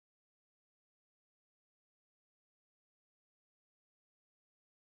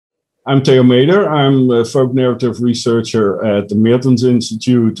I'm Theo Meder. I'm a folk narrative researcher at the Mertens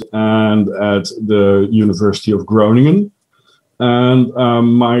Institute and at the University of Groningen. And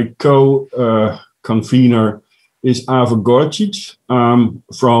my co-convener is Ava Gorcic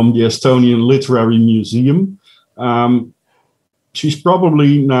from the Estonian Literary Museum. She's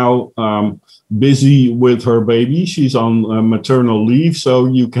probably now busy with her baby. She's on maternal leave, so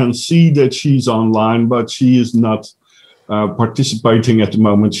you can see that she's online, but she is not participating at the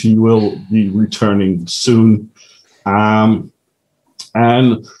moment. She will be returning soon. And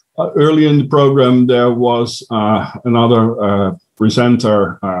early in the program, there was another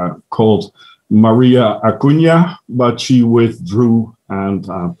presenter called Maria Acuna, but she withdrew and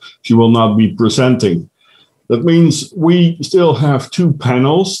she will not be presenting. That means we still have two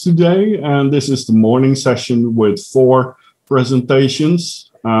panels today, and this is the morning session with 4 presentations.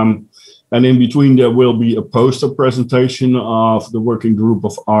 And in between, there will be a poster presentation of the Working Group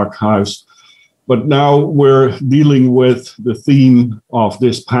of Archives. But now we're dealing with the theme of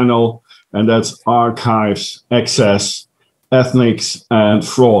this panel, and that's archives, access, ethnics, and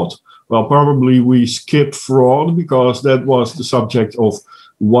fraud. Well, probably we skip fraud because that was the subject of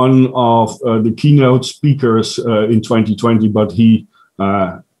one of the keynote speakers in 2020, but he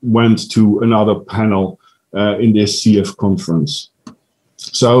went to another panel in this SIEF conference.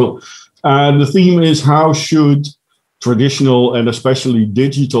 So the theme is, how should traditional and especially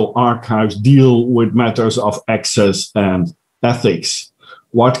digital archives deal with matters of access and ethics?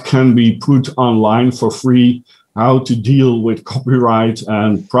 What can be put online for free? How to deal with copyright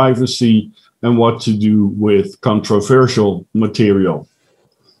and privacy, and what to do with controversial material.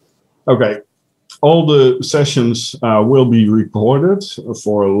 Okay, all the sessions will be recorded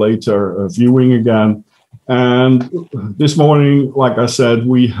for later viewing again. And this morning, like I said,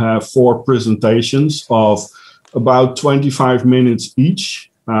 we have 4 presentations of about 25 minutes each,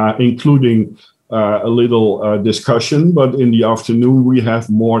 including a little discussion. But in the afternoon, we have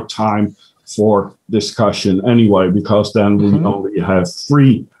more time for discussion anyway, because then we only have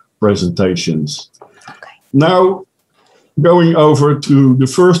 3 presentations. Okay. Now, going over to the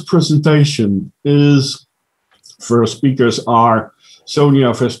first presentation first speakers are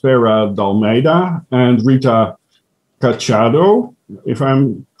Sonia Vespera Dalmeida and Rita Cachado, if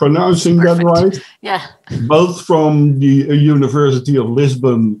I'm pronouncing that right. Yeah. Both from the University of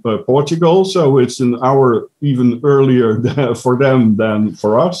Lisbon, Portugal. So it's an hour even earlier for them than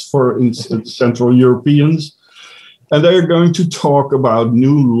for us, for Central Europeans. And they're going to talk about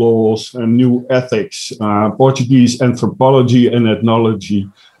new laws and new ethics, Portuguese anthropology and ethnology,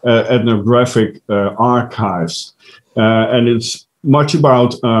 ethnographic archives. And it's much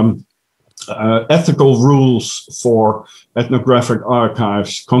about ethical rules for ethnographic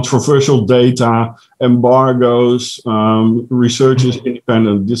archives, controversial data, embargoes, researchers'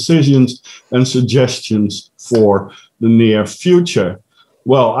 independent decisions, and suggestions for the near future.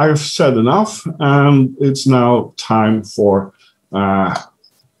 Well, I've said enough, and it's now time for Sonia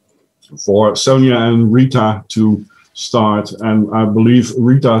and Rita to start. And I believe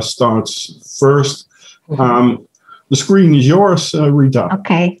Rita starts first. The screen is yours, Rita.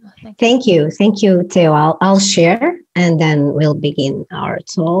 Okay. Thank you. Thank you, Theo. I'll share, and then we'll begin our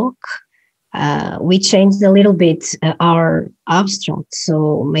talk. We changed a little bit our abstract,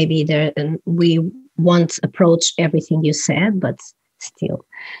 so maybe we won't approach everything you said, but still.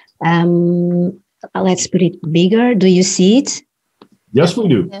 Let's put it bigger. Do you see it? Yes, we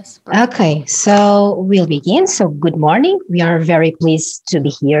do. Yes. Okay, so we'll begin. So good morning. We are very pleased to be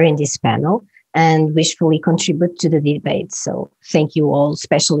here in this panel and wishfully contribute to the debate. So thank you all,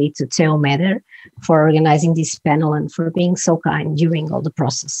 especially to Theo Meder, for organizing this panel and for being so kind during all the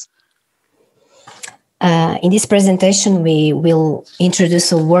process. In this presentation, we will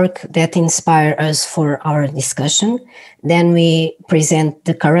introduce a work that inspired us for our discussion. Then we present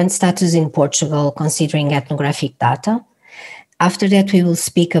the current status in Portugal considering ethnographic data. After that, we will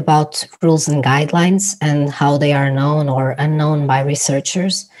speak about rules and guidelines and how they are known or unknown by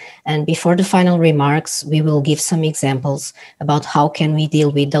researchers. And before the final remarks, we will give some examples about how can we deal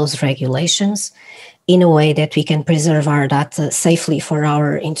with those regulations in a way that we can preserve our data safely for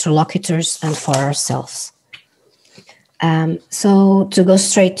our interlocutors and for ourselves. So to go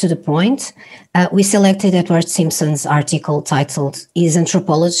straight to the point, we selected Edward Simpson's article titled "Is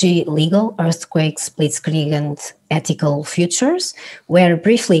Anthropology Legal? Earthquakes, Blitzkrieg and Ethical Futures?", where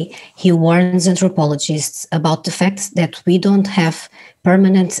briefly he warns anthropologists about the fact that we don't have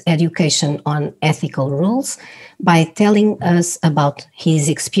permanent education on ethical rules by telling us about his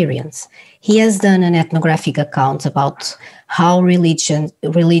experience. He has done an ethnographic account about how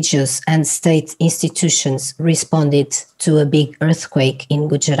religious and state institutions responded to a big earthquake in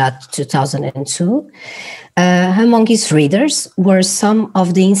Gujarat 2002. Among his readers were some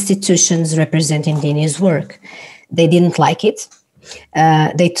of the institutions represented in his work. They didn't like it.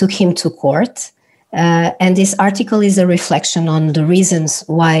 They took him to court. And this article is a reflection on the reasons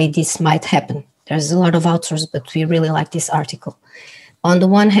why this might happen. There's a lot of authors, but we really like this article. On the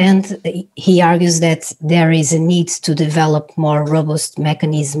one hand, he argues that there is a need to develop more robust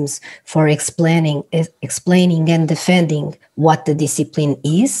mechanisms for explaining and defending what the discipline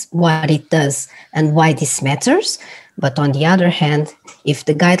is, what it does, and why this matters. But on the other hand, if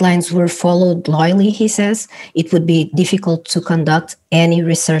the guidelines were followed loyally, he says, it would be difficult to conduct any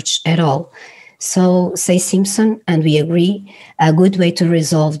research at all. So, says Simpson, and we agree, a good way to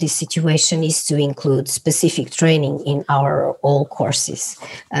resolve this situation is to include specific training in our all courses.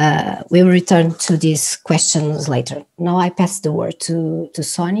 We will return to these questions later. Now I pass the word to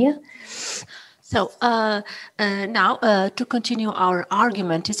Sonia. So now, to continue our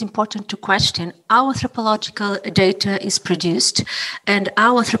argument, it's important to question how anthropological data is produced and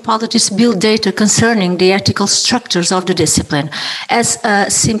how anthropologists build data concerning the ethical structures of the discipline. As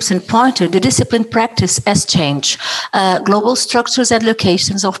Simpson pointed, the discipline practice has changed. Global structures and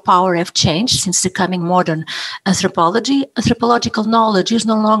locations of power have changed since the coming modern anthropology. Anthropological knowledge is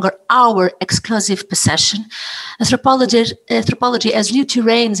no longer our exclusive possession. Anthropology has new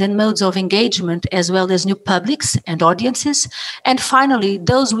terrains and modes of engagement, as well as new publics and audiences. And finally,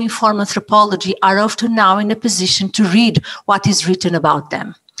 those who inform anthropology are often now in a position to read what is written about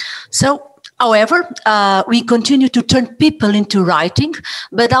them. So, however, we continue to turn people into writing,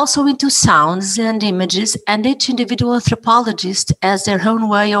 but also into sounds and images, and each individual anthropologist has their own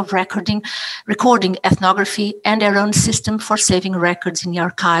way of recording ethnography and their own system for saving records in the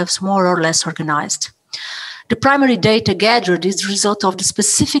archives, more or less organized. The primary data gathered is the result of the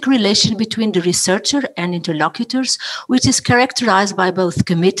specific relation between the researcher and interlocutors, which is characterized by both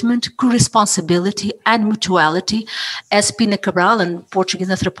commitment, co-responsibility, and mutuality, as Pina Cabral, a Portuguese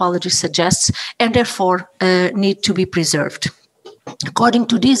anthropologist, suggests, and therefore need to be preserved. According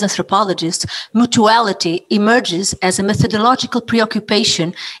to these anthropologists, mutuality emerges as a methodological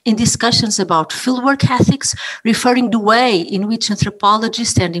preoccupation in discussions about fieldwork ethics, referring the way in which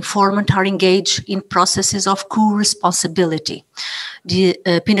anthropologists and informant are engaged in processes of co-responsibility.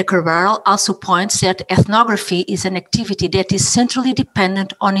 Pina Cabral also points that ethnography is an activity that is centrally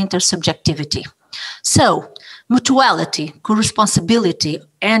dependent on intersubjectivity. So, mutuality, co-responsibility,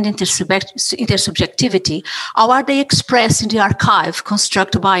 and intersubjectivity, how are they expressed in the archive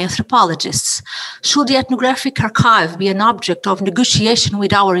constructed by anthropologists? Should the ethnographic archive be an object of negotiation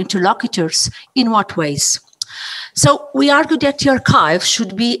with our interlocutors? In what ways? So we argue that the archive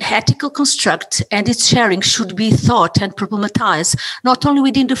should be ethical construct and its sharing should be thought and problematized, not only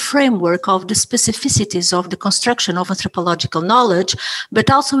within the framework of the specificities of the construction of anthropological knowledge,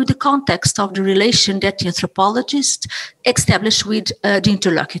 but also in the context of the relation that the anthropologist establish with the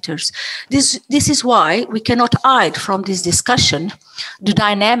interlocutors. This is why we cannot hide from this discussion the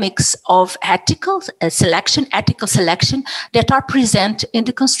dynamics of ethical selection that are present in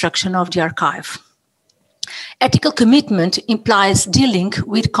the construction of the archive. Ethical commitment implies dealing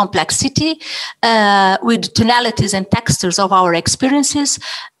with complexity, with tonalities and textures of our experiences,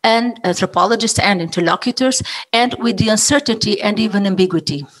 and anthropologists and interlocutors, and with the uncertainty and even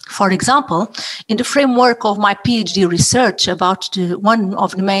ambiguity. For example, in the framework of my PhD research about one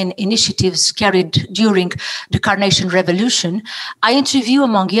of the main initiatives carried during the Carnation Revolution, I interview,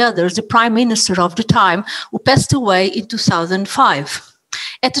 among others, the Prime Minister of the time, who passed away in 2005.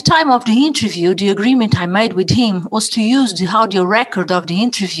 At the time of the interview, the agreement I made with him was to use the audio record of the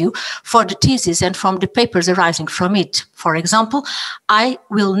interview for the thesis and from the papers arising from it. For example, I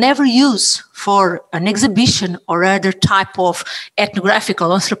will never use for an exhibition or other type of ethnographic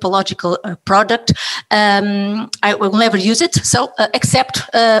or anthropological product, I will never use it, so except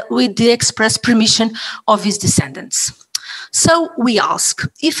with the express permission of his descendants. So we ask,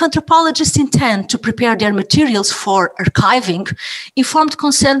 if anthropologists intend to prepare their materials for archiving, informed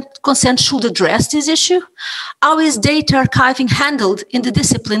consent should address this issue? How is data archiving handled in the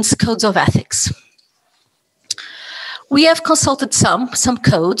discipline's codes of ethics? we have consulted some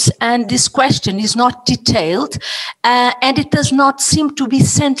codes, and this question is not detailed, and it does not seem to be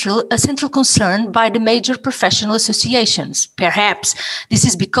a central concern by the major professional associations. Perhaps this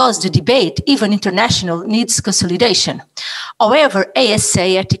is because the debate, even international, needs consolidation. However, ASA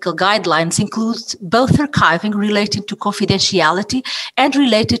ethical guidelines include both archiving related to confidentiality and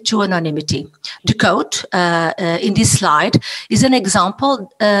related to anonymity. The code in this slide is an example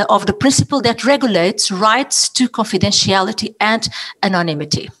of the principle that regulates rights to confidentiality and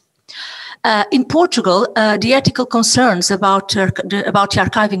anonymity. In Portugal, the ethical concerns about the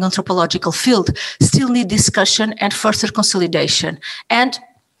archiving anthropological field still need discussion and further consolidation. And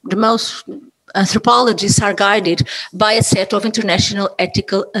the most anthropologists are guided by a set of international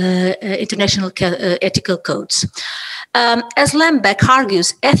ethical codes. As Lembeck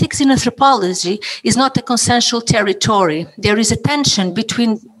argues, ethics in anthropology is not a consensual territory. There is a tension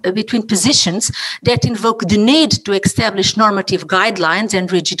between positions that invoke the need to establish normative guidelines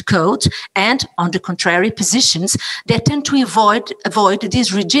and rigid codes, and, on the contrary, positions that tend to avoid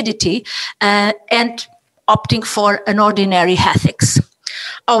this rigidity and opting for an ordinary ethics.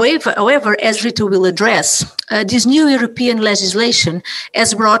 However, as Rita will address, this new European legislation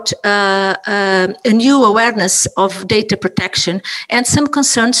has brought a new awareness of data protection and some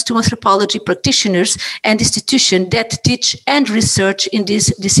concerns to anthropology practitioners and institutions that teach and research in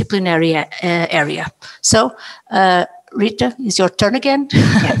this disciplinary area. So, Rita, it's your turn again.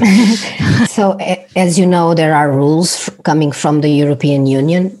 Yeah. So, as you know, there are rules coming from the European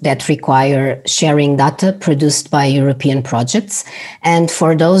Union that require sharing data produced by European projects. And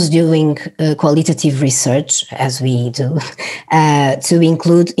for those doing qualitative research, as we do, to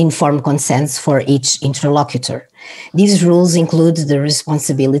include informed consents for each interlocutor. These rules include the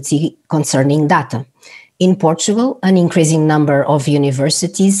responsibility concerning data. In Portugal, an increasing number of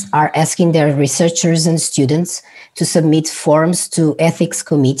universities are asking their researchers and students to submit forms to ethics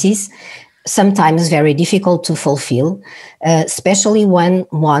committees, sometimes very difficult to fulfill, especially when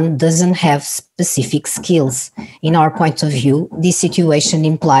one doesn't have specific skills. In our point of view, this situation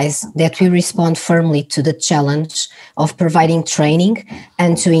implies that we respond firmly to the challenge of providing training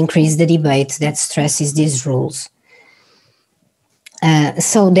and to increase the debate that stresses these rules.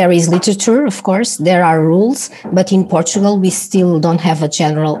 So there is literature, of course, there are rules, but in Portugal, we still don't have a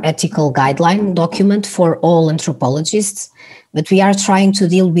general ethical guideline document for all anthropologists, but we are trying to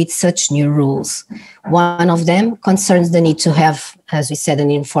deal with such new rules. One of them concerns the need to have, as we said, an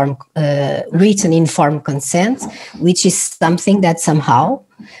written informed consent, which is something that somehow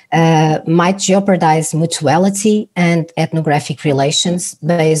might jeopardize mutuality and ethnographic relations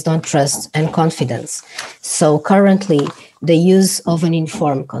based on trust and confidence. So currently, the use of an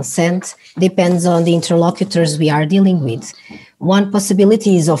informed consent depends on the interlocutors we are dealing with. One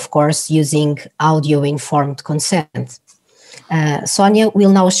possibility is, of course, using audio-informed consent. Sonia will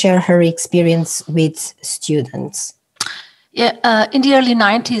now share her experience with students. Yeah, in the early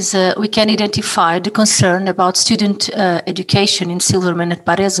 90s, we can identify the concern about student education in Silverman at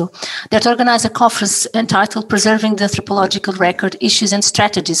Parezo that organized a conference entitled Preserving the Anthropological Record, Issues and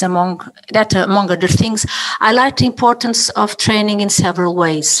Strategies, among other things, highlight the importance of training in several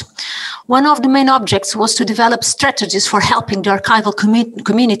ways. One of the main objects was to develop strategies for helping the archival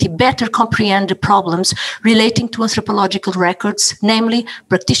community better comprehend the problems relating to anthropological records, namely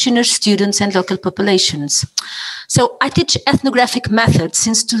practitioners, students, and local populations. So I teach ethnographic methods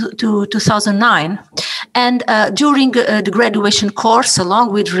since 2009, and during the graduation course,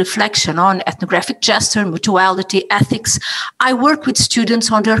 along with reflection on ethnographic gesture, mutuality, ethics, I work with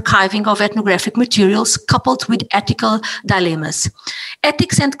students on the archiving of ethnographic materials coupled with ethical dilemmas.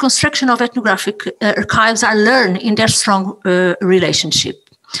 Ethics and construction of ethnographic archives are learned in their strong relationship.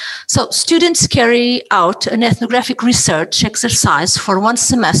 So students carry out an ethnographic research exercise for 1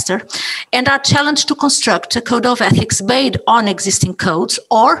 semester and are challenged to construct a code of ethics based on existing codes,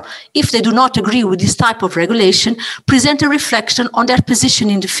 or, if they do not agree with this type of regulation, present a reflection on their position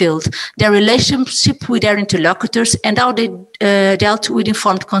in the field, their relationship with their interlocutors, and how they dealt with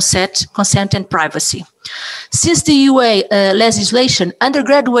informed consent and privacy. Since the UA legislation,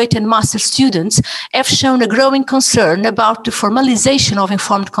 undergraduate and master students have shown a growing concern about the formalization of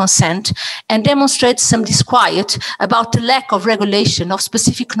informed consent and demonstrate some disquiet about the lack of regulation of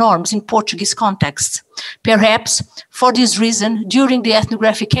specific norms in Portuguese contexts. Perhaps, for this reason, during the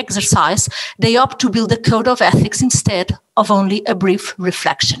ethnographic exercise, they opt to build a code of ethics instead of only a brief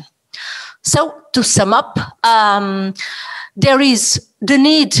reflection. So, to sum up, there is the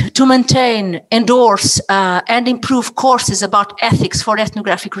need to maintain, endorse, and improve courses about ethics for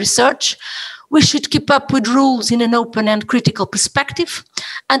ethnographic research. We should keep up with rules in an open and critical perspective,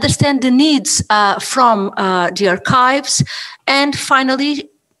 understand the needs from the archives, and finally,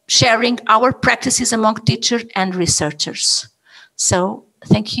 sharing our practices among teachers and researchers. So,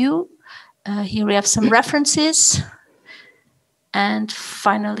 thank you. Here we have some references. And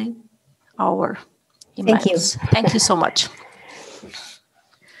finally, our emails. Thank you. Thank you so much.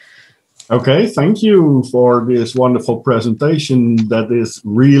 Okay, thank you for this wonderful presentation that is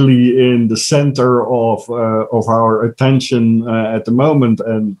really in the center of our attention at the moment,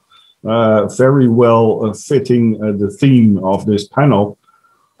 and very well fitting the theme of this panel.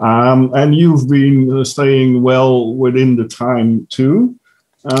 And you've been staying well within the time too.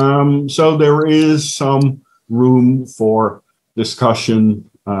 So there is some room for discussion,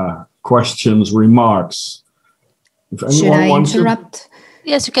 questions, remarks. If anyone Should I wants interrupt? To...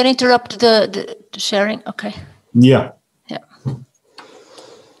 Yes, you can interrupt the sharing. Okay. Yeah. Yeah.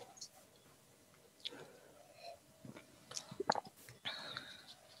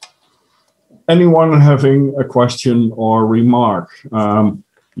 Anyone having a question or remark?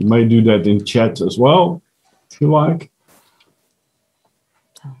 You may do that in chat as well, if you like.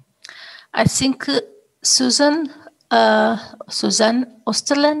 I think Susan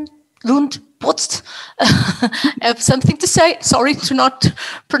Osterlund Post have something to say. Sorry to not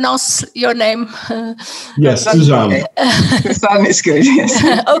pronounce your name. Yes, Susan. Susan is good. Yes.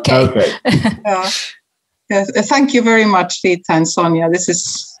 Okay. Yes. Thank you very much, Rita and Sonia. This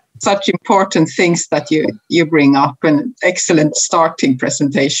is such important things that you bring up, an excellent starting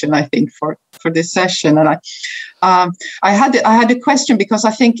presentation, I think, for this session. And I had a question, because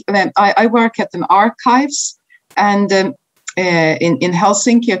I think I work at an archives, and in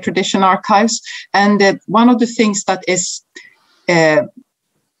Helsinki, a tradition archives, and one of the things that is a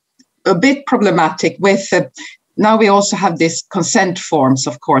bit problematic with now we also have these consent forms,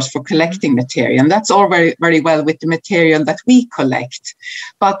 of course, for collecting material, and that's all very, very well with the material that we collect.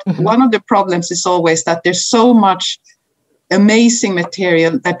 But one of the problems is always that there's so much amazing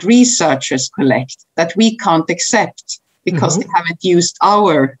material that researchers collect that we can't accept because they haven't used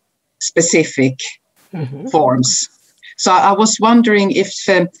our specific forms. So I was wondering if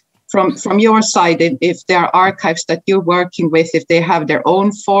from your side, if there are archives that you're working with, if they have their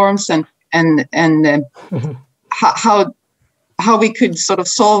own forms, and how we could sort of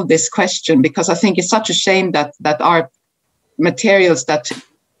solve this question, because I think it's such a shame that our materials that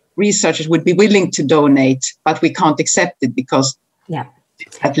researchers would be willing to donate, but we can't accept it because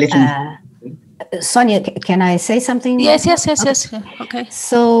at little. Sonia, can I say something? Yes. Okay.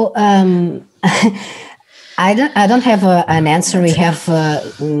 So I don't have an answer. We have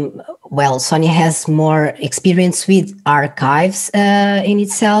Sonia has more experience with archives in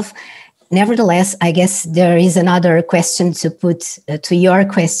itself. Nevertheless, I guess there is another question to put to your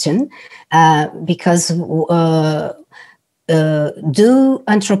question, because do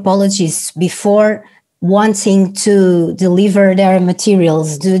anthropologists, before wanting to deliver their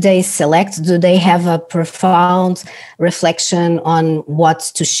materials, do they have a profound reflection on what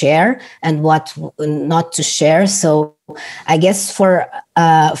to share and what not to share? So I guess for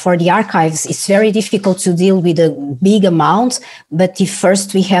the archives, it's very difficult to deal with a big amount, but if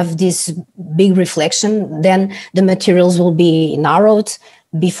first we have this big reflection, then the materials will be narrowed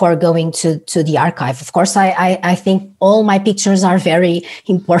before going to the archive. Of course, I think all my pictures are very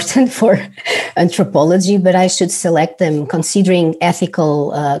important for anthropology, but I should select them considering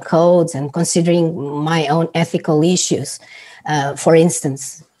ethical codes and considering my own ethical issues, for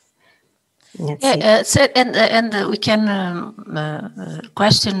instance. And we can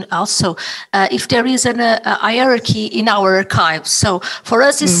question also if there is a hierarchy in our archives. So for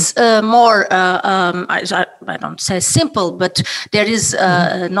us, it's more, I don't say simple, but there is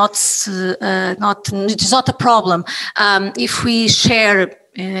it's not a problem if we share.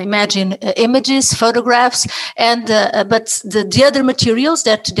 Imagine images, photographs, and but the other materials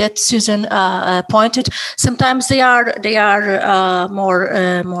that Susan pointed, sometimes they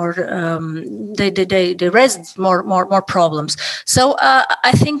raise more problems. So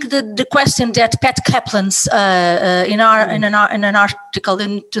I think the question that Pat Kaplan's in an article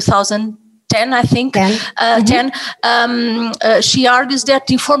in 2010, I think, 10, she argues that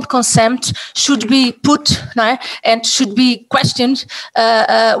informed consent should be put and should be questioned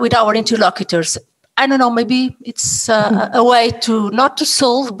with our interlocutors. I don't know, maybe it's a way to not to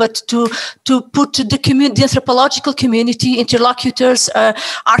solve, but to put the anthropological community, interlocutors,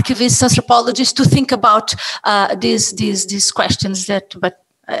 archivists, anthropologists, to think about these questions but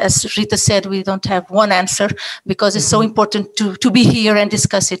as Rita said, we don't have one answer because it's so important to be here and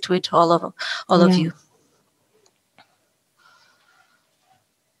discuss it with all of you.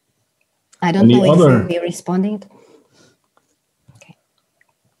 I don't know if we're responding. Okay.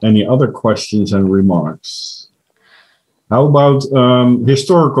 Any other questions and remarks? How about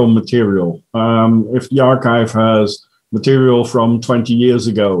historical material? If the archive has material from 20 years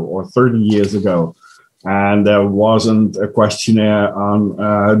ago or 30 years ago, and there wasn't a questionnaire on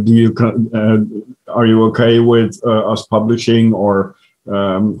are you okay with us publishing, or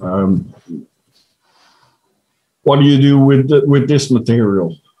what do you do with this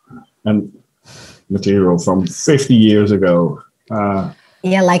material and material from 50 years ago?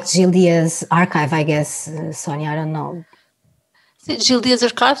 Yeah, like Gildia's archive, I guess, Sonia, I don't know. Gildia's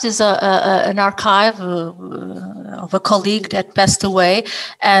Archives is an archive of a colleague that passed away,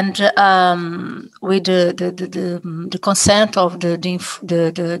 and with the consent of the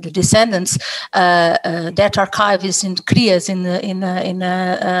descendants, that archive is in Krias in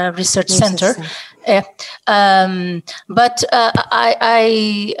a research center. But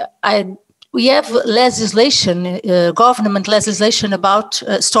we have legislation, government legislation about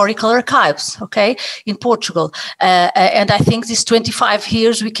historical archives, okay, in Portugal, and I think these 25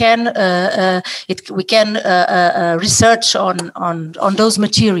 years we can research on those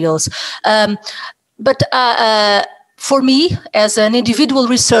materials, but. For me, as an individual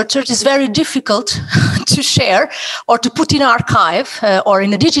researcher, it is very difficult to share or to put in an archive or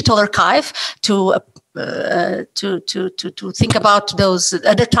in a digital archive to think about those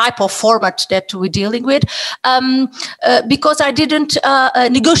other type of format that we're dealing with, because I didn't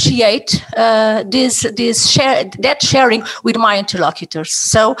negotiate that sharing with my interlocutors.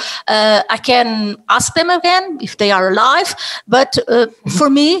 So I can ask them again if they are alive, but for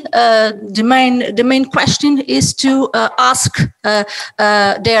me, the main question is to ask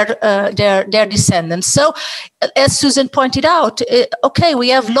their descendants. So, as Susan pointed out, okay, we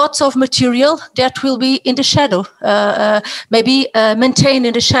have lots of material that will be in the shadow, maybe maintained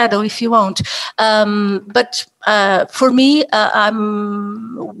in the shadow if you want. But for me,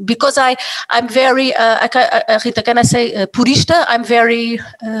 because I'm very, Rita, can I say purista? I'm very...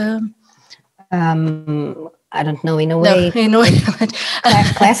 I don't know, in a way,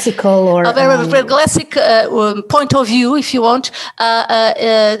 classical or... A very classic point of view, if you want,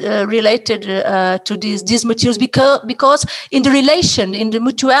 related to these materials, because in the relation, in the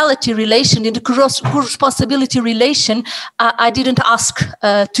mutuality relation, in the cross-responsibility relation, I didn't ask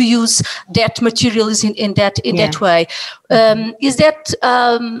to use that materials in that way. Is that...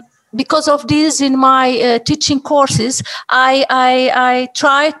 because of this, in my teaching courses, I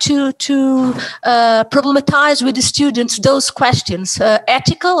try to problematize with the students those questions: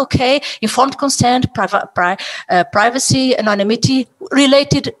 ethical, okay, informed consent, privacy, anonymity,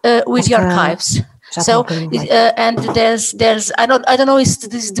 related with the archives. So, and there's I don't know if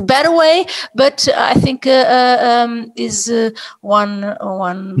this is the better way, but I think is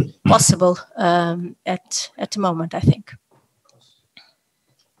one possible at the moment, I think.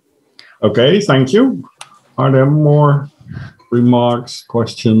 Okay, thank you. Are there more remarks,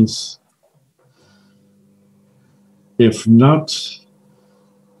 questions? If not,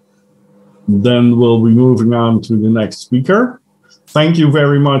 then we'll be moving on to the next speaker. Thank you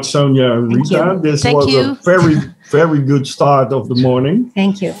very much, Sonia and Rita. This was a very, very good start of the morning.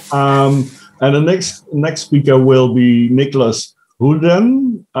 Thank you. And the next speaker will be Nicholas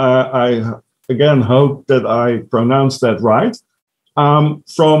Hoeden. I again hope that I pronounced that right.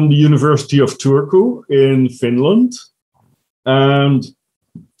 From the University of Turku in Finland, and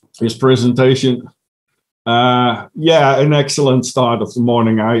his presentation, an excellent start of the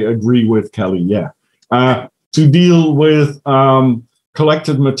morning. I agree with Kelly. To deal with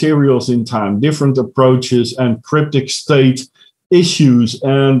collected materials in time, different approaches, and cryptic state issues,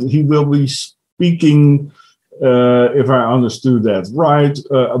 and he will be speaking, if I understood that right,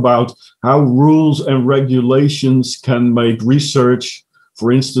 about how rules and regulations can make research,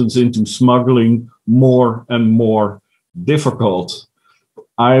 for instance, into smuggling, more and more difficult.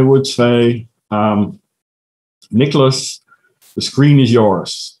 I would say, Nicholas, the screen is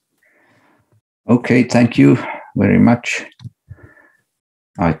yours. Okay, thank you very much.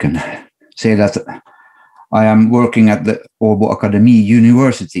 I can say that I am working at the Åbo Academy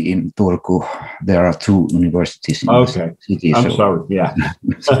University in Turku. There are two universities in the city. I'm sorry, yeah.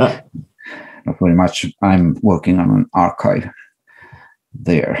 Not very much. I'm working on an archive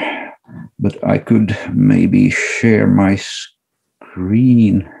there. But I could maybe share my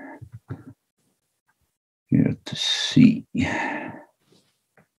screen here to see.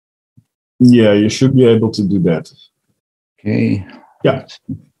 Yeah, you should be able to do that. Okay. Yeah.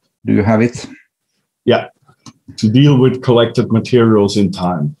 Do you have it? Yeah. To deal with collected materials in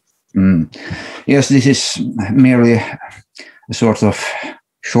time. Yes, this is merely a sort of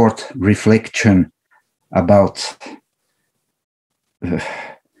short reflection about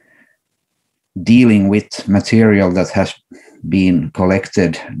dealing with material that has been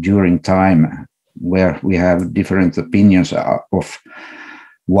collected during time, where we have different opinions of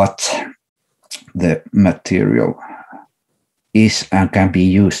what the material is and can be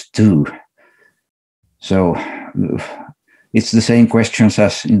used to. So it's the same questions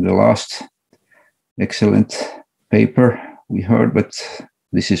as in the last excellent paper we heard, but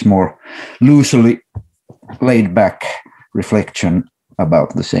this is more loosely laid back reflection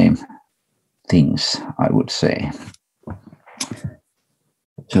about the same things, I would say.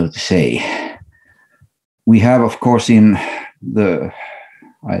 So to say, we have, of course, in the,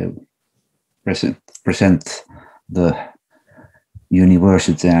 I present the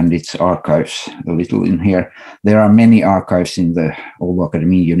university and its archives a little in here. There are many archives in the Åbo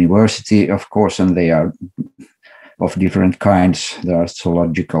Akademi University, of course, and they are of different kinds. There are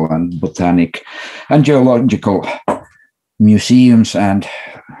zoological and botanic and geological museums and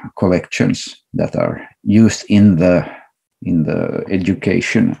collections that are used in the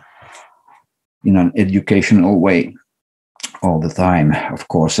education, in an educational way all the time, of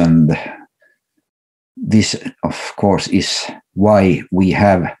course. And this, of course, is why we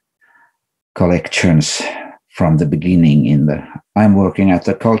have collections from the beginning. I'm working at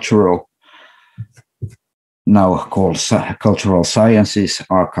the cultural, now called Cultural Sciences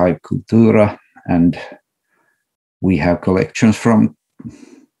Archive Cultura, and we have collections from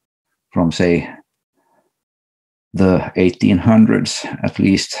say the 1800s, at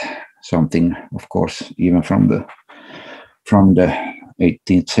least, something, of course, even from the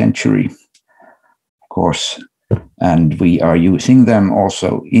 18th century, of course. And we are using them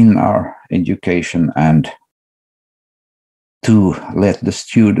also in our education and to let the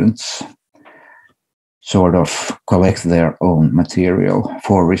students sort of collect their own material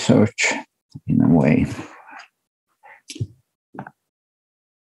for research in a way.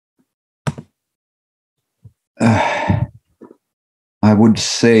 I would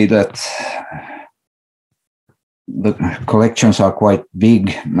say that the collections are quite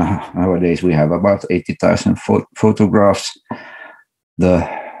big. Nowadays we have about 80,000 photographs. The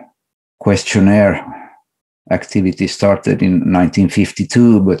questionnaire activity started in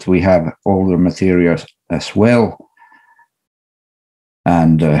 1952, but we have older materials as well.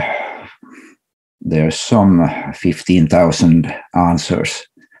 And there's some 15,000 answers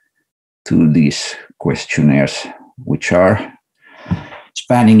to these questionnaires, which are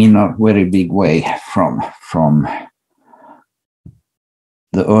spanning in a very big way from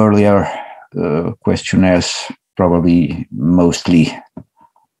the earlier questionnaires, probably mostly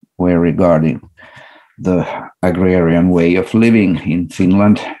were regarding the agrarian way of living in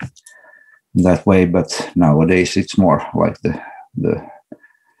Finland that way, but nowadays it's more like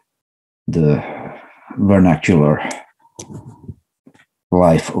the vernacular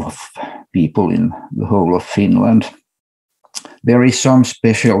life of people in the whole of Finland. There is some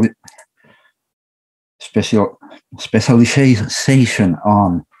specialization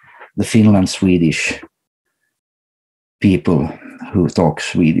on the Finland-Swedish people who talk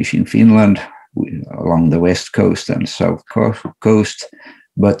Swedish in Finland along the west coast and south coast,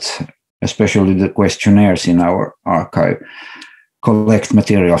 but especially the questionnaires in our archive collect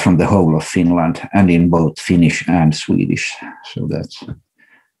material from the whole of Finland and in both Finnish and Swedish. So that's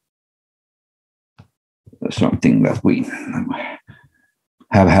something that we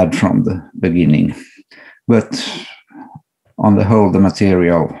have had from the beginning. But on the whole, the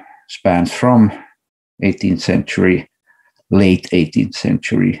material spans from 18th century, late 19th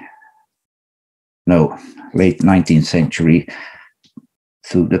century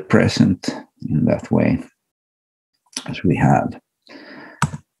to the present in that way, as we have.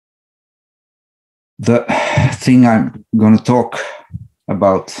 The thing I'm going to talk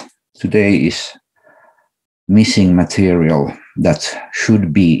about today is missing material that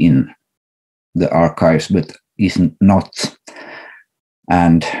should be in the archives but is not.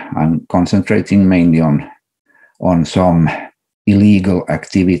 And I'm concentrating mainly on some illegal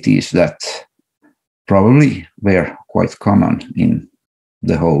activities that probably were quite common in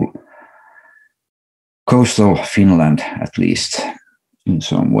the whole coastal Finland, at least in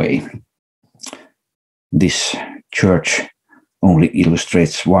some way. This church only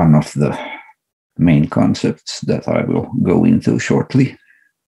illustrates one of the main concepts that I will go into shortly.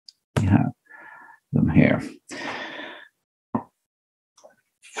 We have them here.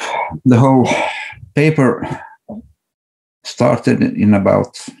 The whole paper started in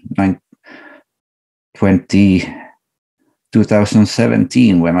about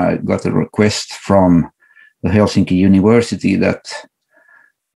 2017 when I got a request from the Helsinki University that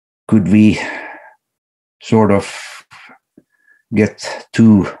could we sort of get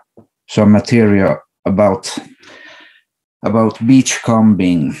to some material about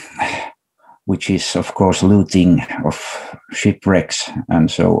beachcombing, which is of course looting of shipwrecks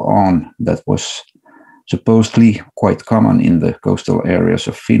and so on, that was supposedly quite common in the coastal areas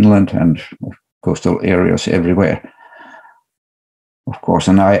of Finland and coastal areas everywhere, of course.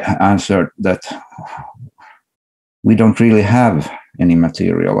 And I answered that we don't really have any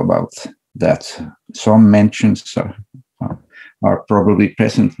material about that. Some mentions are probably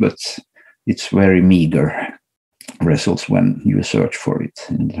present, but it's very meager results when you search for it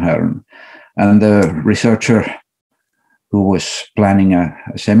in Herren. And the researcher who was planning a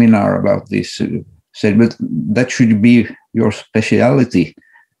seminar about this said, but that should be your speciality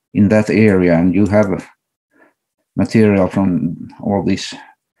in that area, and you have material from all these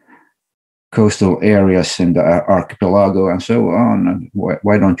coastal areas in the archipelago and so on. And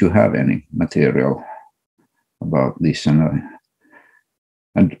why don't you have any material about this? And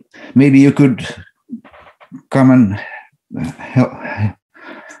maybe you could come and help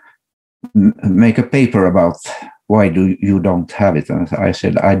make a paper about why do you don't have it. And I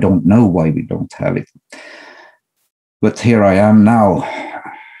said, I don't know why we don't have it. But here I am now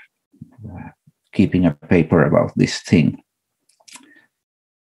keeping a paper about this thing.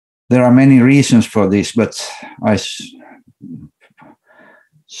 There are many reasons for this, but I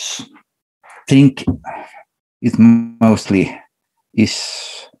think it mostly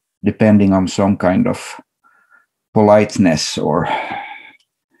is depending on some kind of politeness or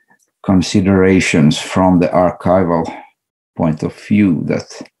considerations from the archival point of view,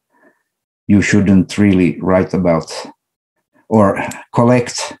 that you shouldn't really write about or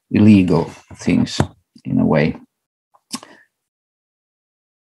collect illegal things in a way.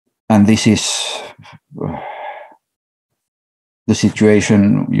 And this is the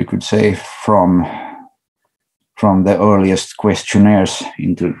situation, you could say, from the earliest questionnaires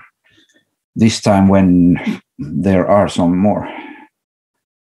into this time, when there are some more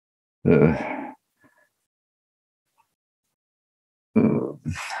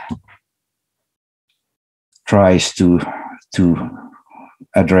tries to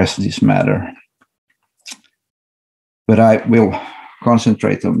address this matter. But I will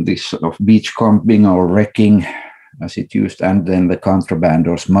concentrate on this of beachcombing or wrecking, as it used, and then the contraband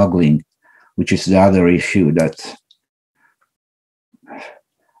or smuggling, which is the other issue that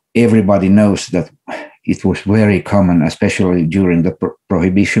everybody knows that it was very common, especially during the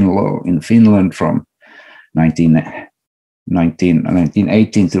prohibition law in Finland from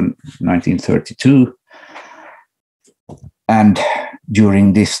 1918 to 1932. And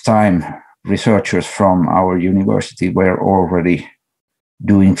during this time, researchers from our university were already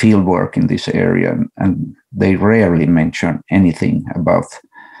doing field work in this area, and they rarely mention anything about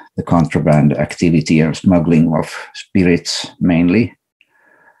the contraband activity and smuggling of spirits, mainly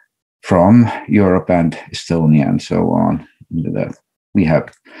from Europe and Estonia and so on. That we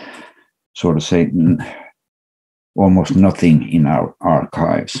have, sort of say, almost nothing in our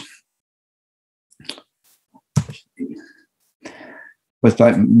archives. But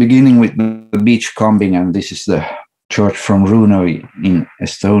I'm beginning with the beachcombing, and this is the church from Runo in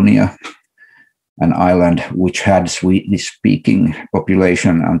Estonia, an island which had Swedish-speaking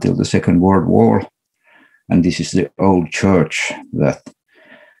population until the Second World War. And this is the old church that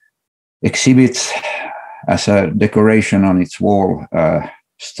exhibits as a decoration on its wall a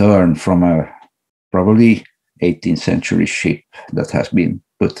stern from a probably 18th century ship that has been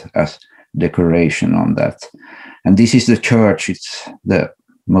put as decoration on that. And this is the church. It's the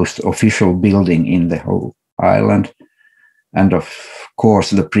most official building in the whole island. And of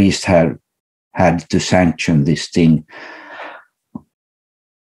course, the priest had to sanction this thing.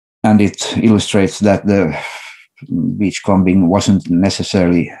 And it illustrates that the beachcombing wasn't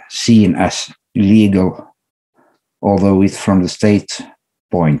necessarily seen as illegal, although it from the state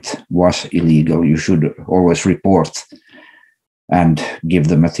point was illegal. You should always report and give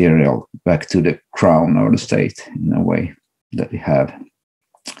the material back to the crown or the state in a way that we have.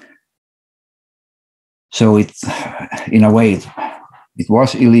 So it, in a way, it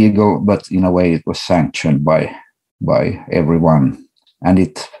was illegal, but in a way it was sanctioned by everyone, and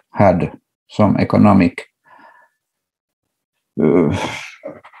it had some economic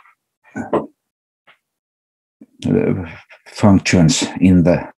functions in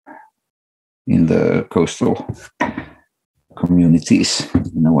the coastal communities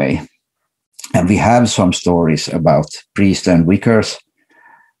in a way. And we have some stories about priests and vicars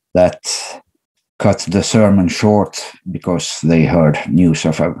that cut the sermon short because they heard news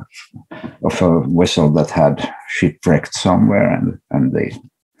of a vessel that had shipwrecked somewhere, and they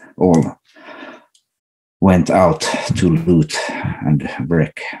all went out to loot and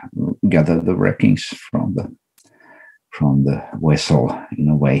gather the wreckings from the vessel in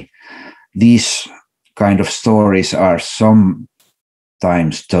a way. These kind of stories are sometimes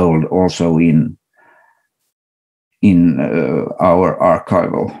told also in our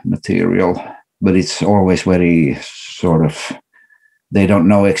archival material, but it's always very sort of, they don't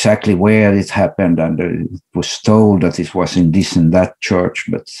know exactly where it happened, and it was told that it was in this and that church,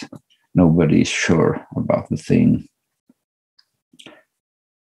 but nobody is sure about the thing.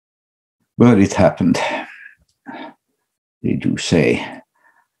 But it happened, they do say.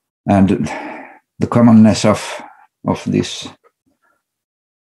 And the commonness of this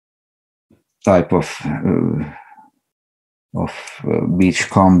type of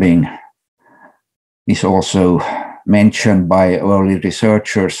beachcombing is also mentioned by early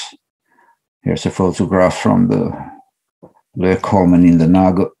researchers. Here's a photograph from the Lökholmen in the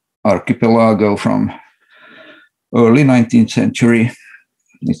Nago archipelago from early 19th century.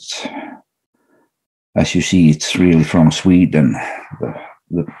 It's, as you see, it's really from Sweden,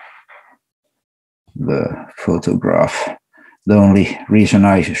 the photograph. The only reason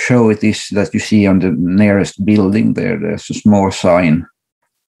I show it is that you see on the nearest building there's a small sign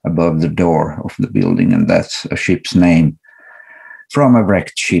above the door of the building, and that's a ship's name from a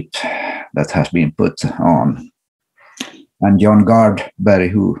wrecked ship that has been put on. And John Gardberg,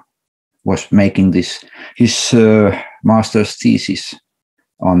 who was making this, his master's thesis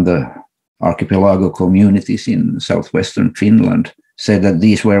on the archipelago communities in southwestern Finland, said that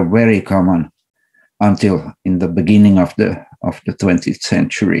these were very common until in the beginning of the 20th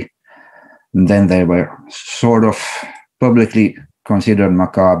century. And then they were sort of publicly considered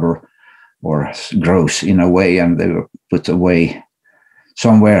macabre or gross in a way, and they were put away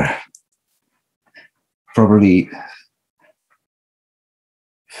somewhere, probably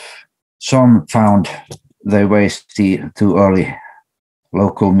some found their ways to early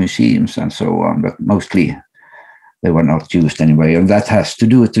local museums and so on, but mostly they were not used anyway. And that has to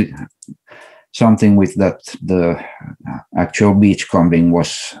do with something with that the actual beachcombing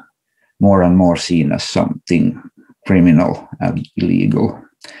was more and more seen as something criminal and illegal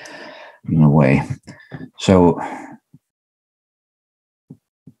in a way. So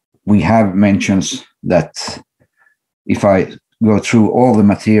we have mentions that if I go through all the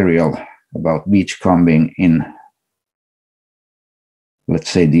material about beachcombing in, let's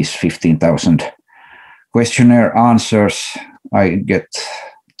say, these 15,000 questionnaire answers, I get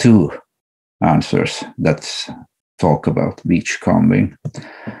 2 answers that talk about beachcombing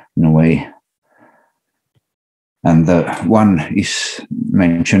in a way. And the one is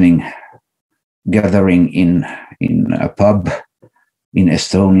mentioning gathering in a pub in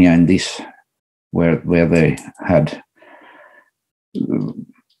Estonia, and this where they had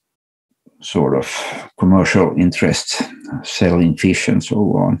sort of commercial interests, selling fish and so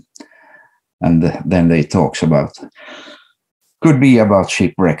on. And then they talks about, could be about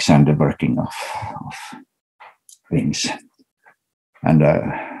shipwrecks and the working of things, and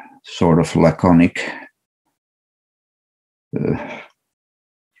a sort of laconic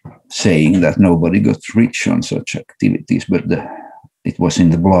saying that nobody got rich on such activities, but it was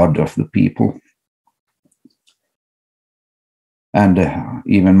in the blood of the people. And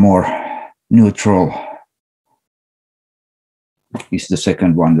even more neutral is the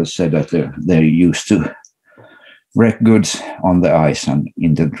second one that said that they're used to wreck goods on the ice and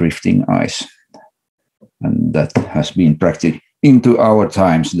in the drifting ice. And that has been practiced into our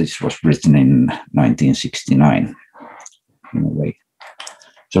times. This was written in 1969 in a way.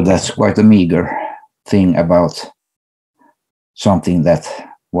 So that's quite a meager thing about something that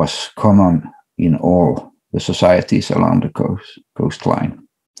was common in all the societies along the coastline.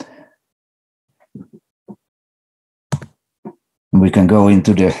 We can go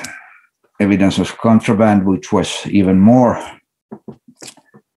into the evidence of contraband, which was even more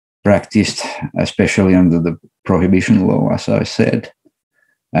practiced, especially under the prohibition law, as I said.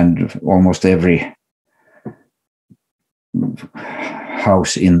 And almost every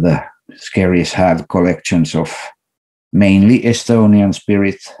house in the Skerries had collections of mainly Estonian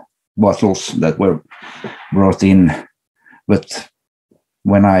spirit bottles that were brought in. But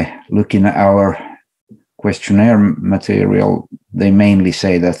when I look in our questionnaire material, they mainly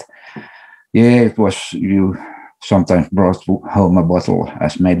say that, yeah, it was, you sometimes brought home a bottle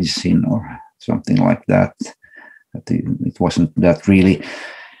as medicine or something like that. It wasn't that really,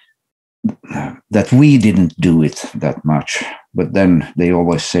 that we didn't do it that much. But then they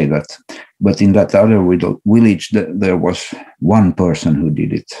always say that, but in that other village, there was one person who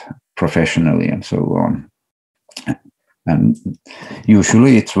did it professionally and so on. And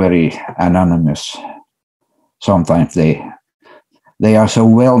usually it's very anonymous. Sometimes they are so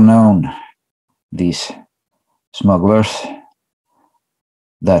well known, these smugglers,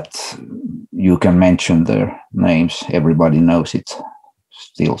 that you can mention their names. Everybody knows it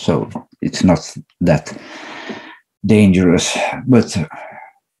still, so it's not that dangerous. But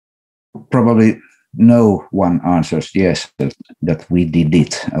probably no one answers yes, that we did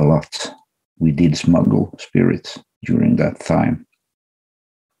it a lot. We did smuggle spirits during that time.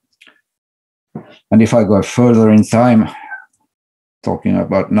 And if I go further in time, talking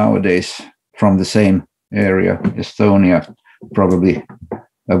about nowadays, from the same area, Estonia, probably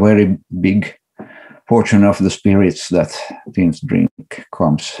a very big portion of the spirits that Finns drink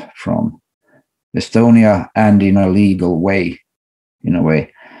comes from Estonia, and in a legal way, in a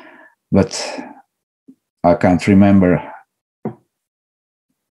way. But I can't remember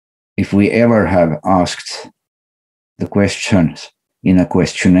if we ever have asked the questions in a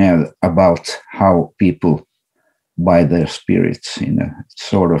questionnaire about how people buy their spirits, in a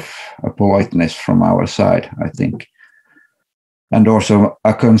sort of a politeness from our side, I think. And also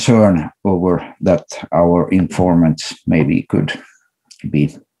a concern over that our informants maybe could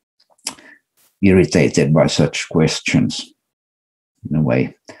be irritated by such questions in a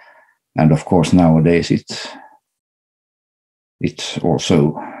way. And of course, nowadays it's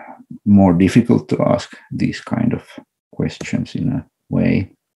also more difficult to ask these kind of questions in a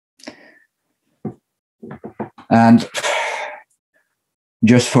way. And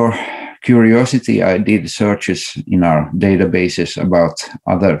just for curiosity, I did searches in our databases about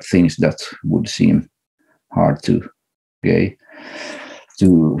other things that would seem hard to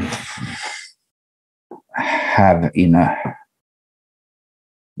have in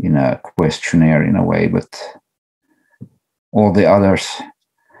a questionnaire in a way, but all the other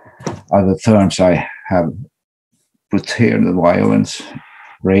terms I have put here, the violence,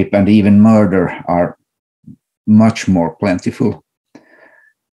 rape, and even murder, are much more plentiful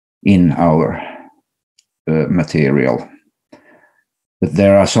in our material. But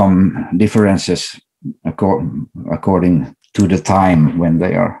there are some differences according to the time when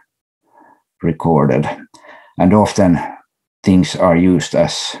they are recorded. And often things are used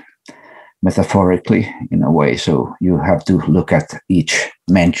as metaphorically in a way, so you have to look at each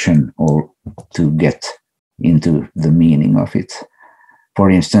mention or to get into the meaning of it. For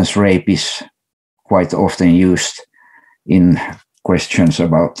instance, rape is quite often used in questions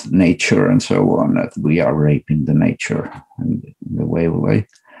about nature and so on, that we are raping the nature. And the way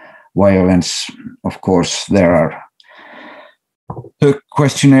violence, of course, there are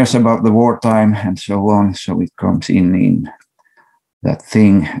questionnaires about the wartime and so on, so it comes in that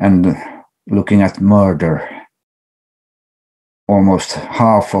thing. And looking at murder, almost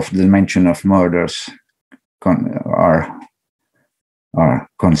half of the mention of murders are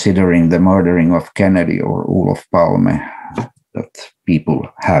considering the murdering of Kennedy or Olof Palme, that people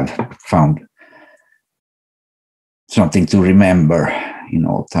have found something to remember in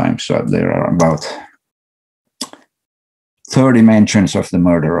all times. So there are about 30 mentions of the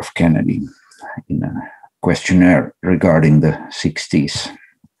murder of Kennedy in a questionnaire regarding the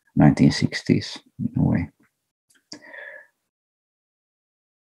 1960s in a way.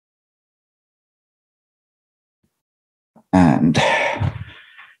 And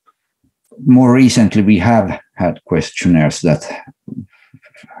more recently, we have had questionnaires that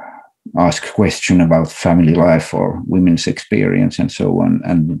ask questions about family life or women's experience and so on.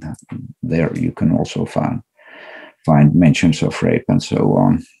 And there you can also find mentions of rape and so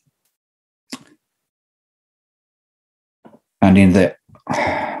on. And in the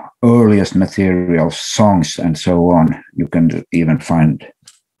earliest material, songs and so on, you can even find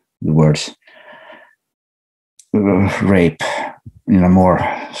the words rape in a more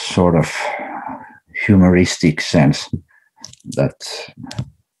sort of humoristic sense that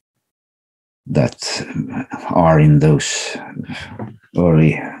are in those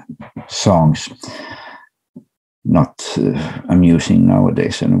early songs. Not amusing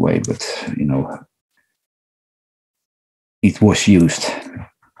nowadays in a way, but it was used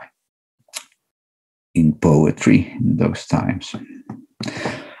in poetry in those times.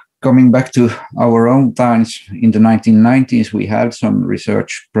 Coming back to our own times, in the 1990s, we had some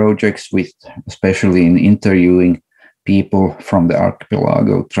research projects especially in interviewing people from the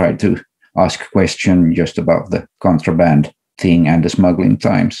archipelago, tried to ask questions just about the contraband thing and the smuggling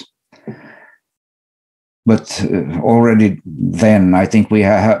times. But already then, I think we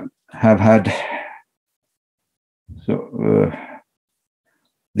have had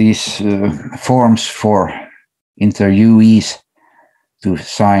these forms for interviewees to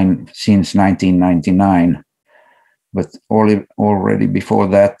sign since 1999. but already before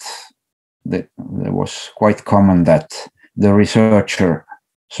that, there was quite common that the researcher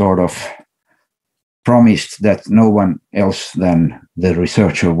sort of promised that no one else than the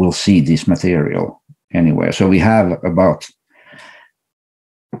researcher will see this material anywhere. So we have about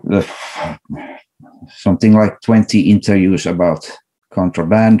something like 20 interviews about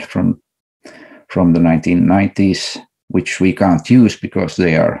contraband from the 1990s, which we can't use because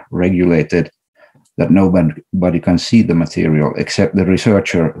they are regulated, that nobody can see the material except the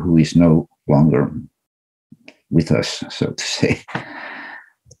researcher who is no longer with us, so to say.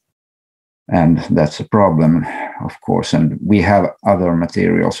 And that's a problem, of course. And we have other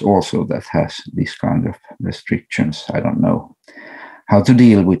materials also that has these kind of restrictions. I don't know how to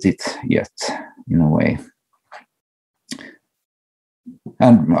deal with it yet, in a way.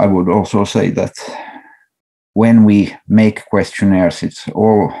 And I would also say that when we make questionnaires, it's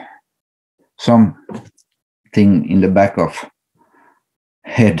all something in the back of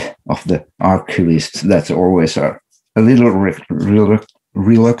head of the archivist that's always a little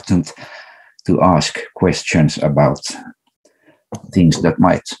reluctant to ask questions about things that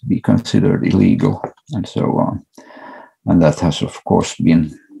might be considered illegal and so on. And that has, of course,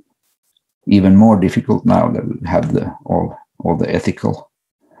 been even more difficult now that we have all the ethical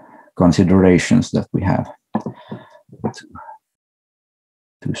considerations that we have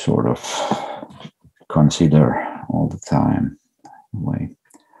to sort of consider all the time.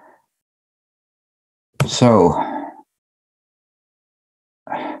 So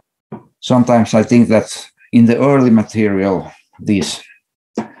sometimes I think that in the early material, these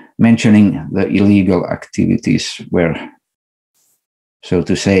mentioning the illegal activities were, so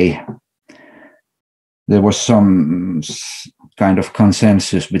to say, there was some kind of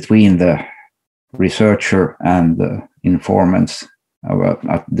consensus between the researcher and the informants about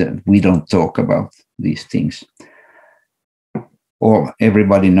that we don't talk about these things. Or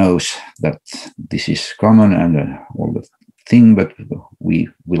everybody knows that this is common and all the thing, but we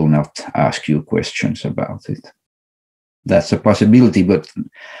will not ask you questions about it. That's a possibility, but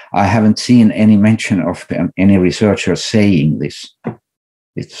I haven't seen any mention of any researcher saying this.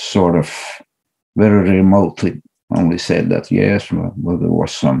 It's sort of very remotely only said that, yes, well, there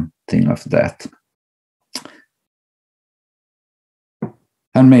was something of that.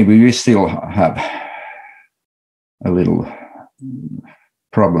 And maybe we still have a little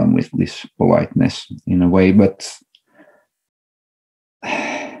problem with this politeness in a way, but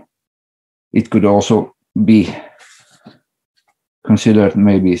it could also be considered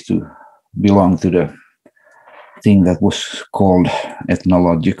maybe to belong to the thing that was called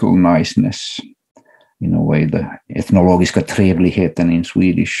ethnological niceness, in a way, the ethnologiska trevligheten in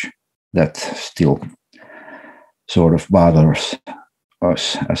Swedish, that still sort of bothers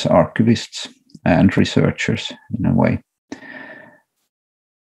us as archivists and researchers in a way.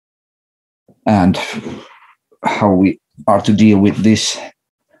 And how we are to deal with this,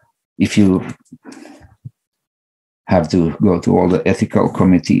 if you have to go to all the ethical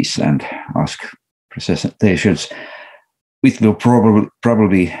committees and ask presentations, it will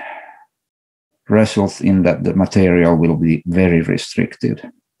probably result in that the material will be very restricted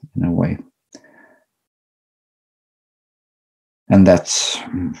in a way. And that's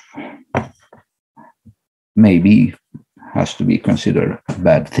maybe has to be considered a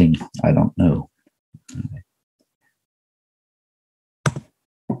bad thing. I don't know.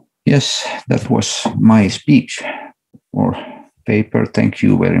 Yes, that was my speech or paper. Thank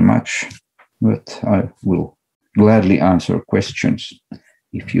you very much. But I will gladly answer questions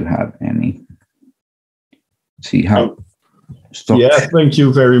if you have any. See how. Yeah, thank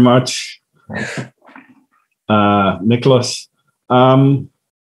you very much, Nicholas.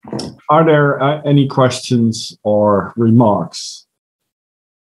 Are there any questions or remarks?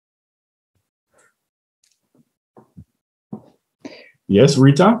 Yes,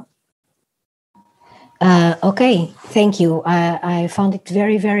 Rita? Okay, thank you. I found it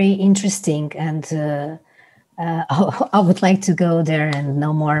very, very interesting, and I would like to go there and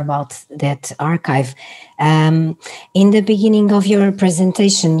know more about that archive. In the beginning of your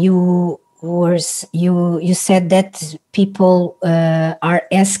presentation, you said that people are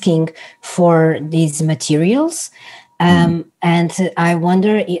asking for these materials, and I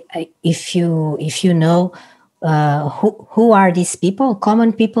wonder if you know who are these people,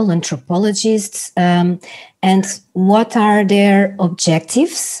 common people, anthropologists, and what are their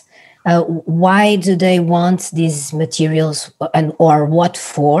objectives? Why do they want these materials, and or what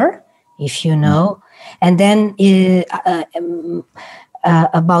for, if you know? And then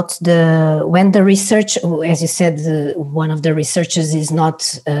about when the research, as you said, one of the researchers is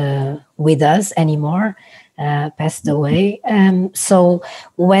not with us anymore. passed away. So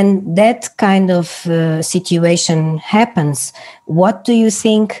when that kind of situation happens, what do you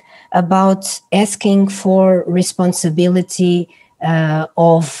think about asking for responsibility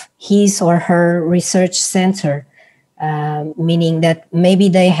of his or her research center, meaning that maybe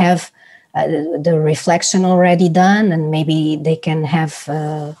they have the reflection already done and maybe they can have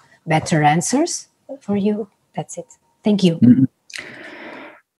better answers for you? That's it. Thank you. Mm-hmm.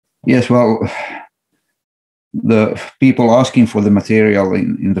 Yes, well, the people asking for the material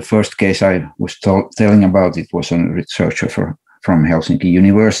in the first case I was telling about, it was a researcher from Helsinki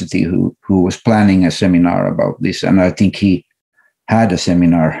University who was planning a seminar about this. And I think he had a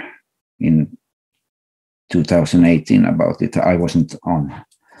seminar in 2018 about it. I wasn't on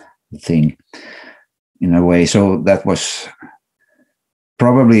the thing in a way. So that was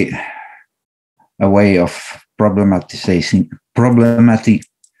probably a way of problematize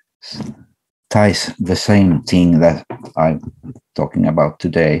the same thing that I'm talking about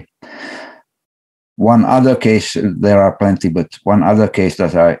today. One other case, there are plenty, but one other case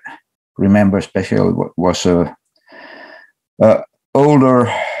that I remember especially was a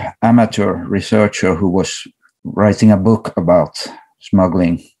older amateur researcher who was writing a book about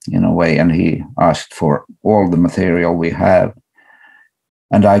smuggling in a way, and he asked for all the material we have,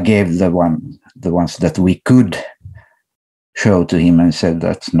 and I gave the ones that we could show to him and said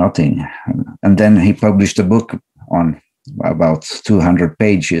that's nothing. And then he published a book on about 200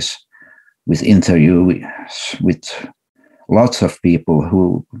 pages with interviews with lots of people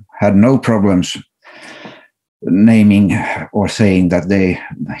who had no problems naming or saying that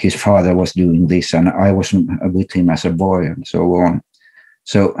his father was doing this and I was with him as a boy and so on.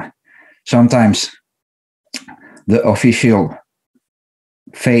 So sometimes the official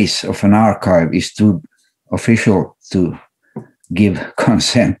face of an archive is too official to give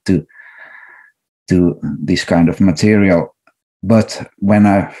consent to this kind of material. But when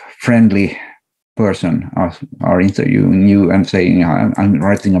a friendly person are interviewing you and saying, I'm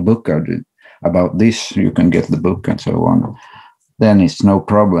writing a book about this, you can get the book and so on, then it's no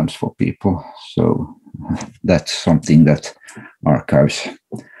problems for people. So that's something that archives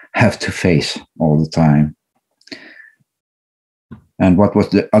have to face all the time. And what was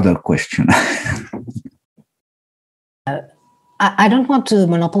the other question? I don't want to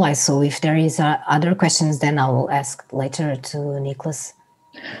monopolize, so if there is other questions, then I will ask later to Niklas.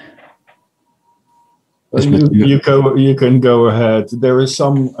 You can go ahead. There is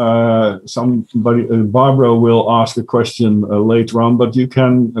somebody. Barbara will ask a question later on, but you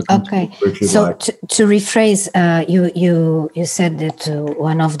can. Okay. So like. to rephrase, you said that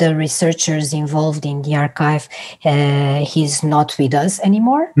one of the researchers involved in the archive, he's not with us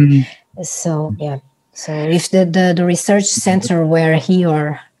anymore. Mm-hmm. So yeah. So if the research center where he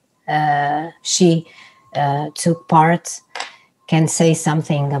or she took part can say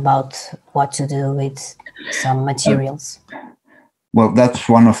something about what to do with some materials. Well, that's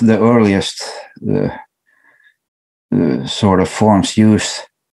one of the earliest sort of forms used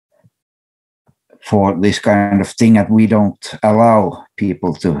for this kind of thing, and we don't allow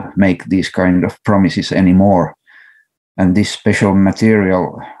people to make these kind of promises anymore. And this special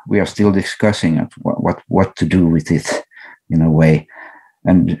material, we are still discussing what to do with it in a way.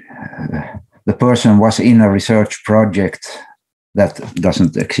 And the person was in a research project that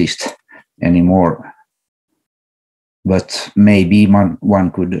doesn't exist anymore. But maybe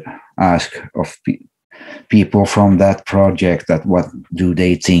one could ask of people from that project that what do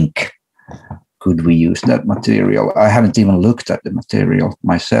they think? Could we use that material? I haven't even looked at the material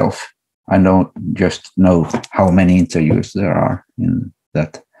myself. I don't just know how many interviews there are in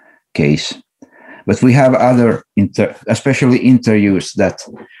that case. But we have other, especially interviews that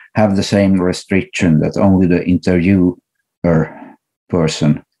have the same restriction that only the interviewer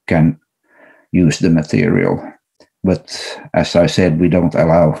person can use the material. But as I said, we don't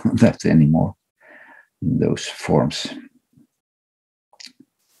allow that anymore in those forms.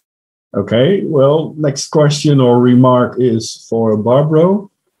 Okay, well, next question or remark is for Barbara.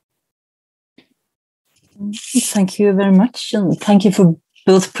 Thank you very much, and thank you for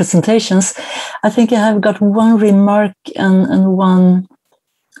both presentations. I think I have got one remark and one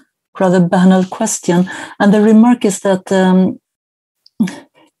rather banal question. And the remark is that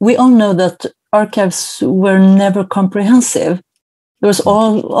we all know that archives were never comprehensive. There was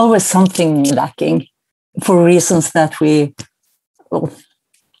always something lacking for reasons that we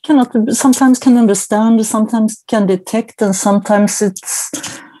sometimes can understand, sometimes can detect, and sometimes it's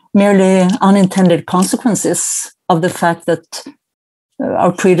merely unintended consequences of the fact that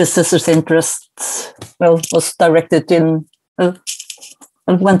our predecessors' interest was directed in a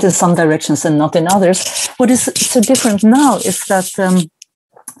went in some directions and not in others. What is so different now is that,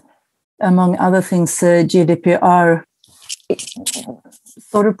 among other things, GDPR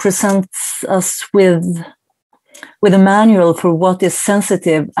sort of presents us with a manual for what is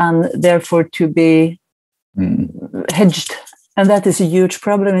sensitive and therefore to be hedged. And that is a huge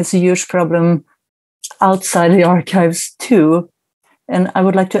problem. It's a huge problem outside the archives too. And I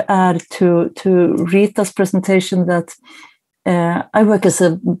would like to add to Rita's presentation that I work at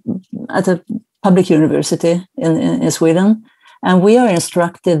a public university in Sweden, and we are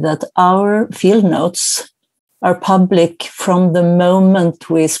instructed that our field notes are public from the moment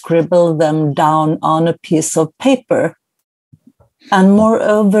we scribble them down on a piece of paper. And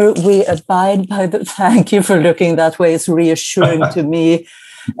moreover, we abide by the, thank you for looking that way, it's reassuring to me.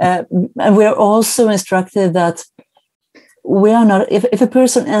 And we are also instructed that we are not, if a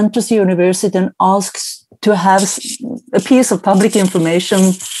person enters the university and asks to have a piece of public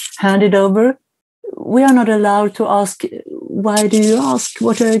information handed over, we are not allowed to ask, why do you ask?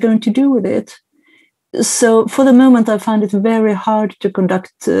 What are you going to do with it? So for the moment, I find it very hard to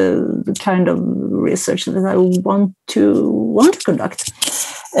conduct the kind of research that I want to conduct.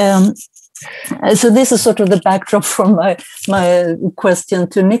 So this is sort of the backdrop from my question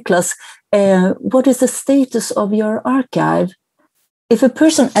to Niklas. What is the status of your archive? If a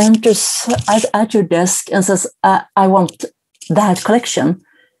person enters at your desk and says, I want that collection,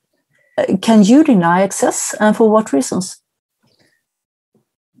 can you deny access, and for what reasons?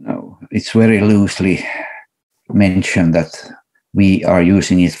 No, it's very loosely mentioned that we are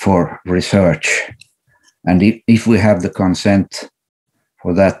using it for research. And if we have the consent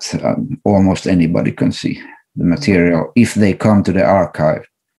for that, almost anybody can see the material if they come to the archive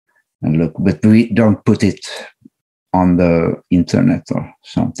and look. But we don't put it on the internet or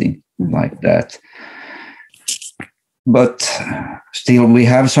something like that. But still, we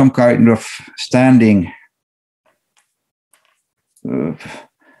have some kind of standing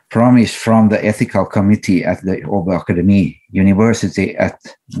promise from the ethical committee at the Åbo Academy University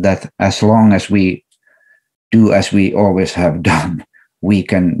that as long as we do as we always have done, we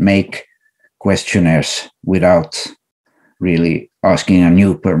can make questionnaires without really asking a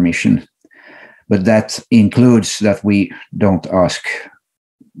new permission. But that includes that we don't ask,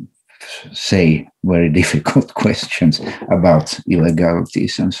 say, very difficult questions about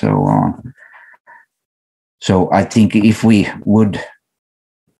illegalities and so on. So I think if we would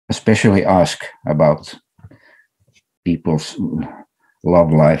especially ask about people's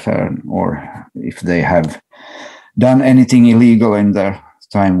love life or if they have done anything illegal in their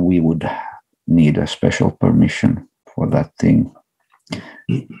time, we would need a special permission for that thing.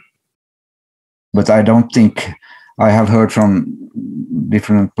 But I don't think, I have heard from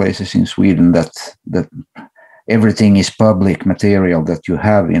different places in Sweden that everything is public material that you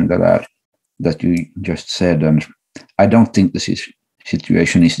have in that you just said. And I don't think this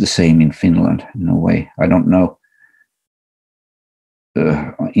situation is the same in Finland in a way. I don't know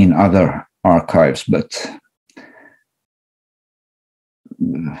in other archives, but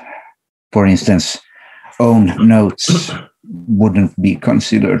for instance, own notes wouldn't be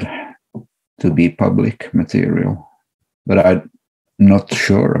considered to be public material. But I'm not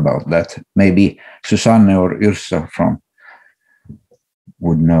sure about that. Maybe Susanne or Yrsa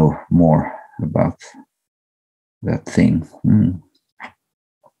would know more about that thing.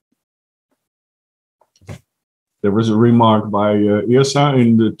 There was a remark by Yrsa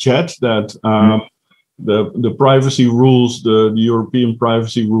in the chat that the privacy rules, the European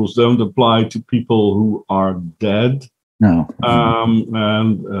privacy rules, don't apply to people who are dead. No.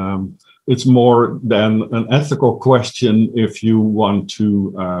 And it's more than an ethical question if you want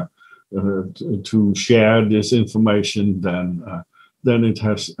to share this information, then it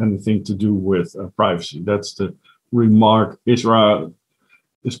has anything to do with privacy. That's the remark Israel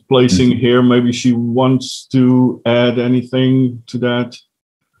is placing here. Maybe she wants to add anything to that.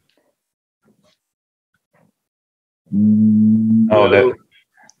 No, the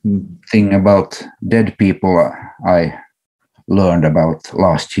thing about dead people I learned about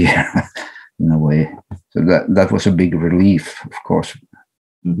last year in a way. So that was a big relief, of course,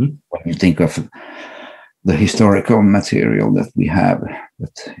 when you think of the historical material that we have,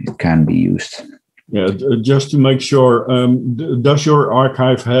 that it can be used. Yeah, just to make sure, does your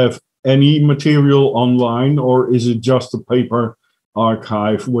archive have any material online, or is it just a paper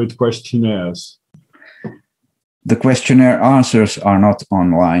archive with questionnaires? The questionnaire answers are not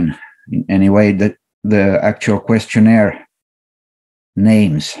online in any way. That the actual questionnaire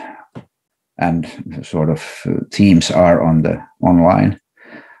names and sort of themes are on the online.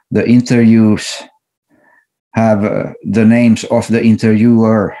 The interviews have the names of the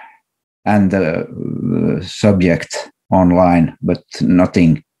interviewer and the subject online, but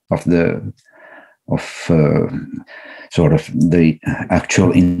nothing of the sort of the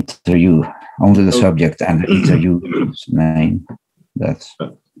actual interview, only the subject and the interviewer's name. That's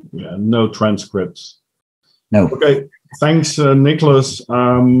yeah, no transcripts. No. Okay, thanks, Nicholas. It's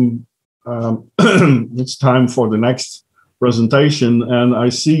time for the next presentation, and I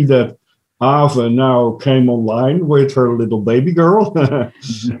see that Ava now came online with her little baby girl.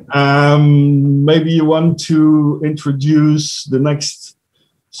 Maybe you want to introduce the next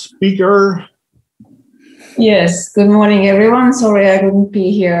speaker? Yes, good morning, everyone. Sorry I couldn't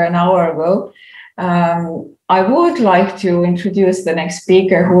be here an hour ago. I would like to introduce the next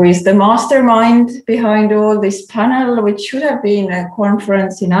speaker, who is the mastermind behind all this panel, which should have been a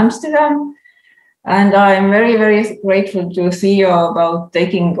conference in Amsterdam. And I'm very, very grateful to Theo about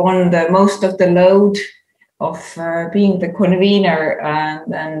taking on the most of the load of being the convener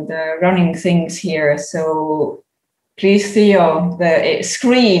and running things here. So please, Theo, the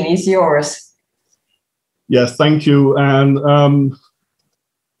screen is yours. Yes, thank you. And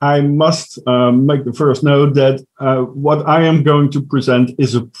I must make the first note that what I am going to present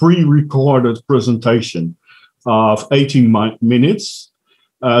is a pre-recorded presentation of 18 minutes.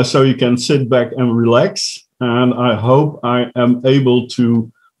 So you can sit back and relax. And I hope I am able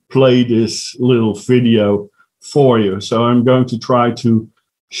to play this little video for you. So I'm going to try to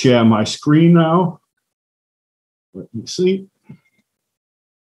share my screen now. Let me see.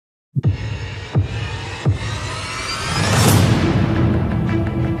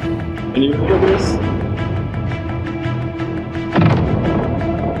 Can you hear this?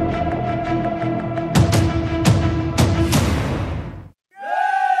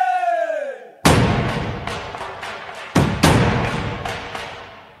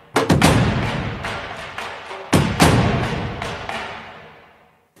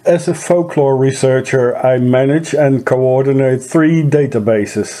 As a folklore researcher, I manage and coordinate 3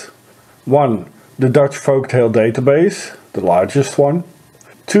 databases. 1, the Dutch Folktale Database, the largest one.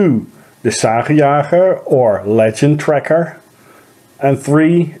 2, the Sagenjager or Legend Tracker. And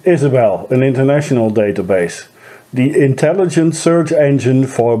 3, Isabel, an international database, the intelligent search engine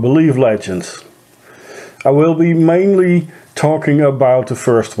for belief legends. I will be mainly talking about the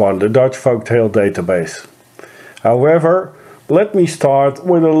first one, the Dutch Folktale Database. However, let me start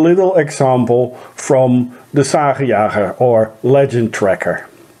with a little example from the Sagenjager or Legend Tracker.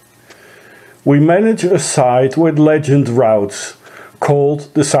 We manage a site with legend routes called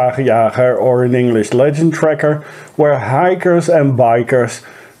the Sagenjager, or in English Legend Tracker, where hikers and bikers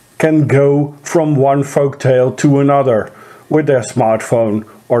can go from one folktale to another with their smartphone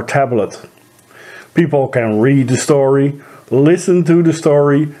or tablet. People can read the story, listen to the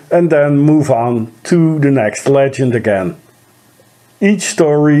story, and then move on to the next legend again. Each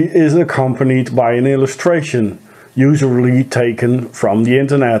story is accompanied by an illustration, usually taken from the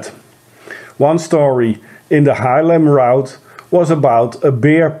internet. One story in the Haarlem route was about a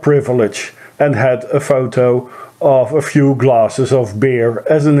beer privilege and had a photo of a few glasses of beer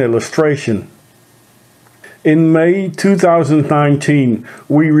as an illustration. In May 2019,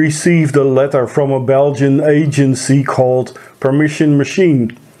 we received a letter from a Belgian agency called Permission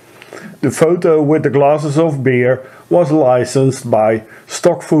Machine. The photo with the glasses of beer was licensed by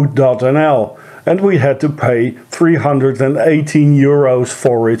stockfood.nl, and we had to pay 318 euros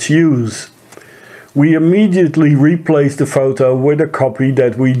for its use. We immediately replaced the photo with a copy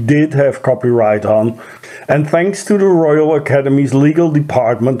that we did have copyright on, and thanks to the Royal Academy's legal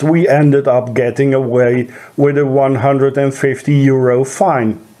department, we ended up getting away with a 150 euro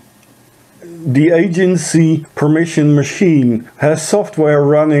fine. The agency Permission Machine has software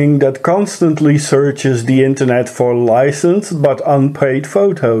running that constantly searches the internet for licensed but unpaid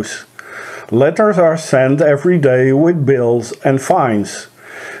photos. Letters are sent every day with bills and fines.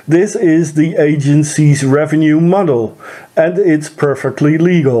 This is the agency's revenue model, and it's perfectly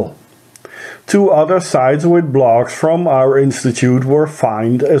legal. 2 other sites with blogs from our institute were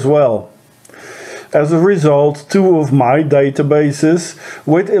fined as well. As a result, 2 of my databases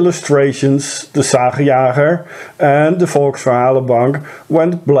with illustrations, the Sagenjager and the Volksverhalenbank,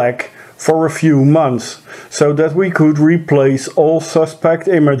 went black for a few months, so that we could replace all suspect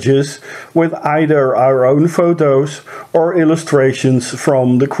images with either our own photos or illustrations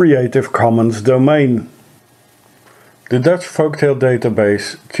from the Creative Commons domain. The Dutch Folktale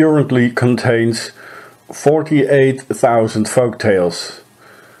Database currently contains 48,000 folktales.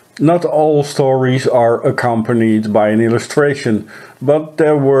 Not all stories are accompanied by an illustration, but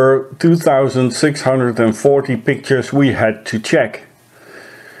there were 2,640 pictures we had to check.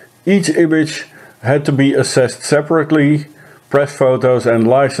 Each image had to be assessed separately. Press photos and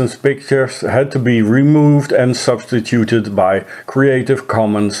licensed pictures had to be removed and substituted by Creative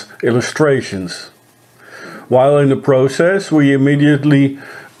Commons illustrations. While in the process, we immediately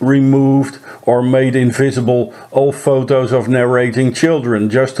removed or made invisible all photos of narrating children,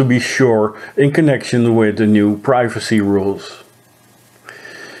 just to be sure, in connection with the new privacy rules.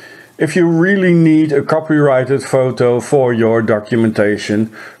 If you really need a copyrighted photo for your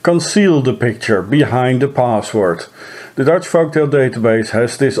documentation, conceal the picture behind the password. The Dutch Folktale database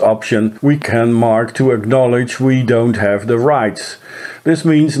has this option we can mark to acknowledge we don't have the rights. This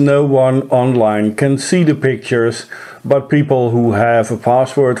means no one online can see the pictures, but people who have a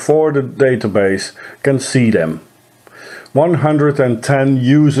password for the database can see them. 110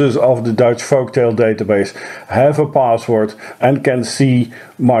 users of the Dutch Folktale database have a password and can see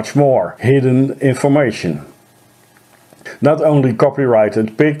much more hidden information. Not only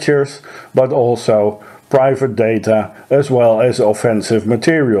copyrighted pictures, but also private data as well as offensive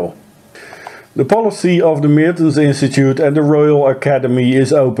material. The policy of the Meertens Institute and the Royal Academy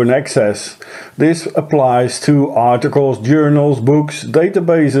is open access. This applies to articles, journals, books,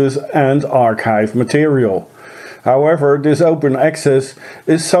 databases and archive material. However, this open access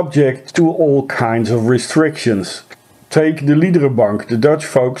is subject to all kinds of restrictions. Take the Liederenbank, the Dutch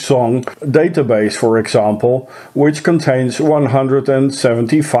folk song database for example, which contains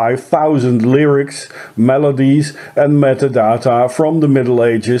 175,000 lyrics, melodies and metadata from the Middle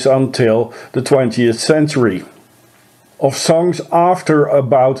Ages until the 20th century. Of songs after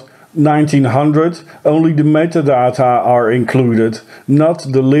about 1900, only the metadata are included, not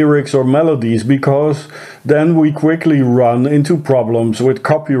the lyrics or melodies, because then we quickly run into problems with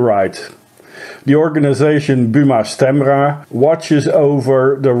copyright. The organization Buma Stemra watches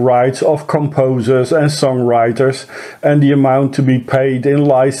over the rights of composers and songwriters, and the amount to be paid in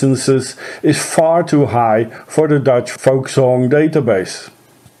licenses is far too high for the Dutch folk song database.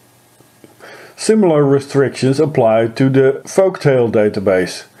 Similar restrictions apply to the Folktale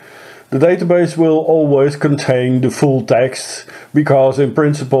database. The database will always contain the full text, because in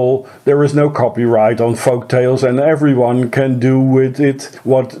principle there is no copyright on folktales and everyone can do with it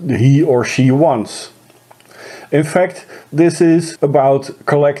what he or she wants. In fact, this is about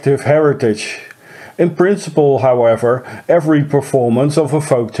collective heritage. In principle, however, every performance of a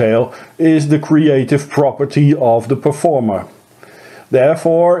folktale is the creative property of the performer.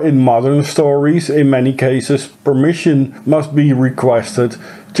 Therefore, in modern stories, in many cases, permission must be requested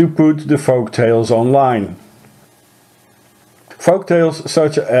to put the folktales online. Folktales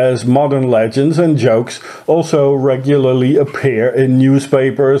such as modern legends and jokes also regularly appear in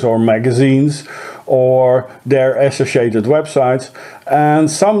newspapers or magazines or their associated websites,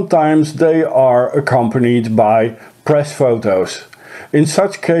 and sometimes they are accompanied by press photos. In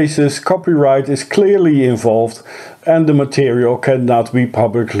such cases, copyright is clearly involved and the material cannot be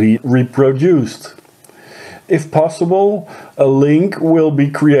publicly reproduced. If possible, a link will be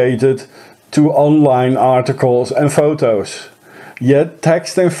created to online articles and photos. Yet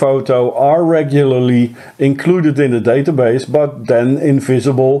text and photo are regularly included in the database, but then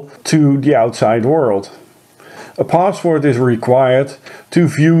invisible to the outside world. A password is required to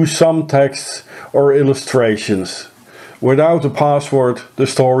view some texts or illustrations. Without a password, the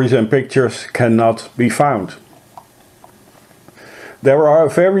stories and pictures cannot be found. There are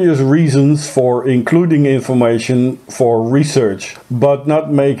various reasons for including information for research, but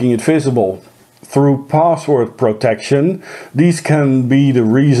not making it visible. Through password protection, these can be the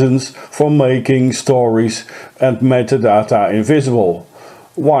reasons for making stories and metadata invisible.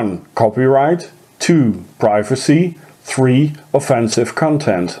 1. Copyright. 2. Privacy. 3. Offensive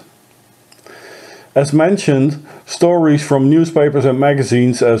content. As mentioned, stories from newspapers and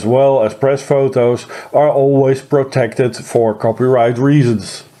magazines as well as press photos are always protected for copyright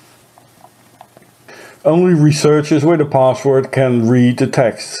reasons. Only researchers with a password can read the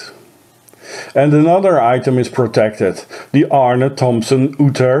text. And another item is protected, the Arne Thompson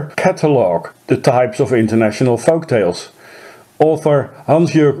Uther catalogue, the types of international folktales. Author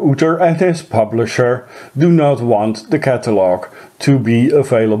Hans-Jörg Uther and his publisher do not want the catalogue to be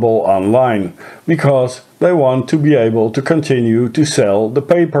available online, because they want to be able to continue to sell the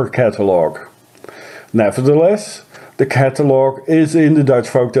paper catalogue. Nevertheless, the catalogue is in the Dutch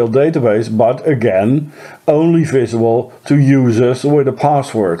Folktale database, but again, only visible to users with a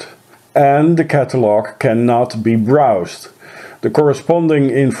password, and the catalogue cannot be browsed. The corresponding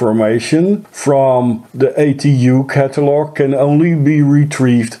information from the ATU catalogue can only be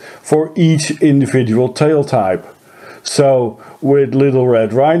retrieved for each individual tale type. So, with Little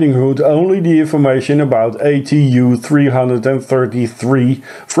Red Riding Hood, only the information about ATU 333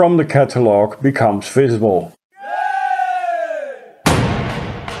 from the catalogue becomes visible.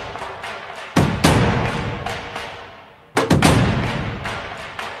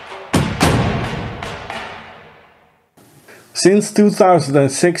 Since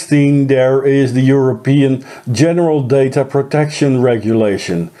 2016 there is the European General Data Protection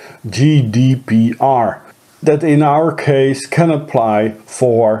Regulation, GDPR, that in our case can apply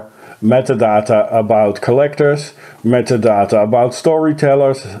for metadata about collectors, metadata about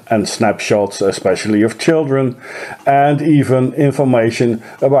storytellers and snapshots, especially of children, and even information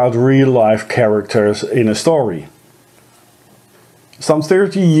about real-life characters in a story. Some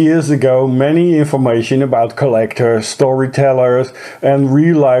 30 years ago, many information about collectors, storytellers and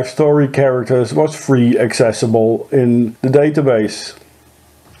real-life story characters was free accessible in the database.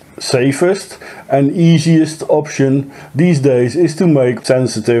 Safest and easiest option these days is to make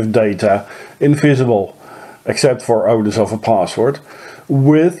sensitive data invisible, except for owners of a password,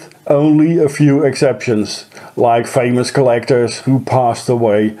 with only a few exceptions, like famous collectors who passed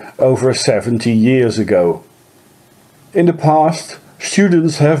away over 70 years ago. In the past,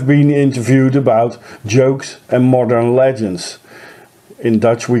 students have been interviewed about jokes and modern legends. In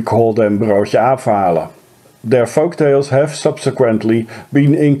Dutch we call them broodje aapverhalen. Their folktales have subsequently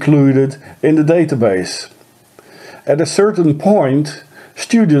been included in the database. At a certain point,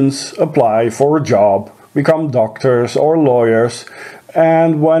 students apply for a job, become doctors or lawyers,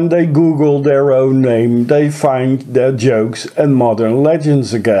 and when they Google their own name, they find their jokes and modern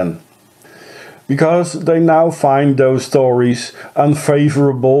legends again. Because they now find those stories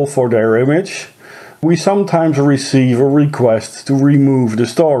unfavorable for their image, we sometimes receive a request to remove the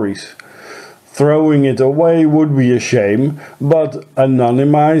stories. Throwing it away would be a shame, but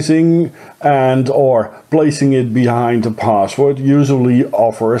anonymizing and or placing it behind a password usually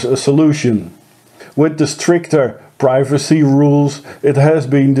offers a solution. With the stricter privacy rules, it has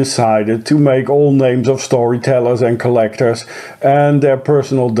been decided to make all names of storytellers and collectors and their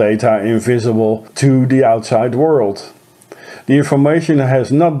personal data invisible to the outside world. The information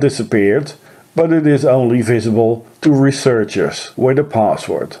has not disappeared, but it is only visible to researchers with a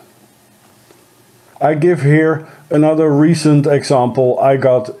password. I give here another recent example I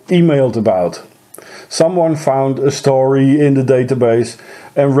got emailed about. Someone found a story in the database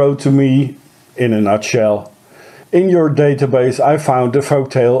and wrote to me, in a nutshell, "In your database I found a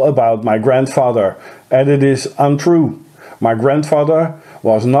folktale about my grandfather, and it is untrue. My grandfather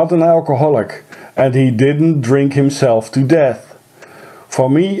was not an alcoholic, and he didn't drink himself to death. For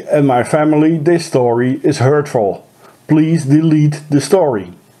me and my family this story is hurtful. Please delete the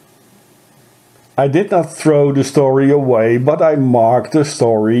story." I did not throw the story away, but I marked the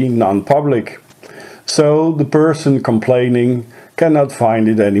story non-public, so the person complaining cannot find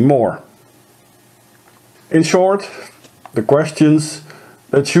it anymore. In short, the questions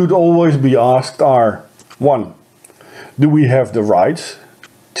that should always be asked are: 1. Do we have the rights?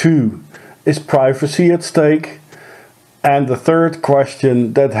 2. Is privacy at stake? And the third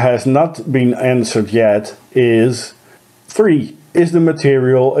question that has not been answered yet is: 3. Is the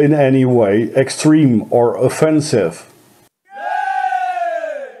material in any way extreme or offensive?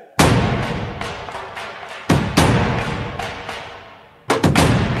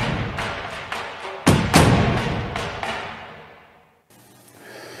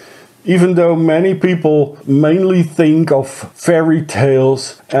 Even though many people mainly think of fairy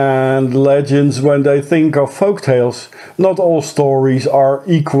tales and legends when they think of folk tales, not all stories are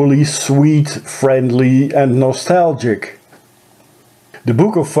equally sweet, friendly and nostalgic. The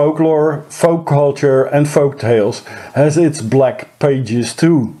Book of Folklore, Folk Culture and Folk Tales has its black pages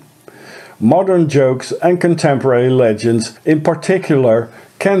too. Modern jokes and contemporary legends in particular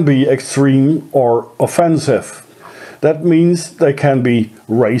can be extreme or offensive. That means they can be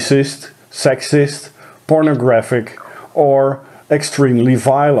racist, sexist, pornographic or extremely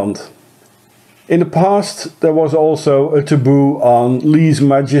violent. In the past there was also a taboo on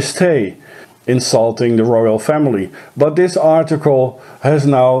lèse-majesté, insulting the royal family, but this article has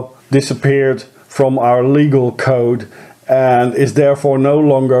now disappeared from our legal code and is therefore no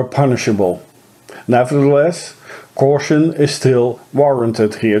longer punishable. Nevertheless, caution is still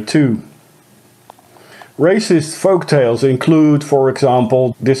warranted here too. Racist folktales include, for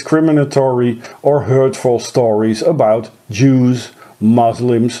example, discriminatory or hurtful stories about Jews,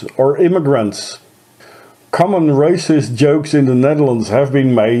 Muslims or immigrants. Common racist jokes in the Netherlands have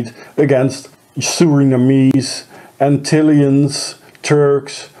been made against Surinamese, Antillians,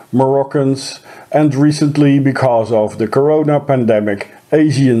 Turks, Moroccans and recently, because of the corona pandemic,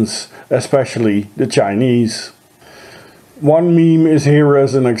 Asians, especially the Chinese. One meme is here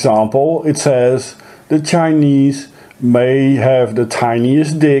as an example. It says, "The Chinese may have the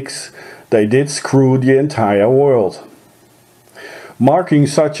tiniest dicks, they did screw the entire world." Marking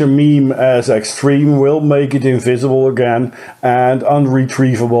such a meme as extreme will make it invisible again and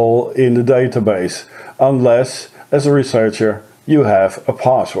unretrievable in the database, unless, as a researcher, you have a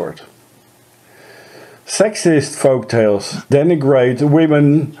password. Sexist folktales denigrate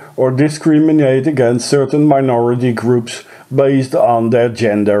women or discriminate against certain minority groups based on their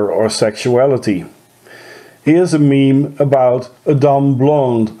gender or sexuality. Here's a meme about a dumb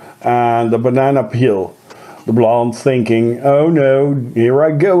blonde and a banana peel. The blonde thinking, "Oh no, here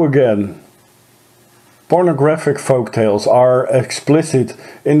I go again." Pornographic folktales are explicit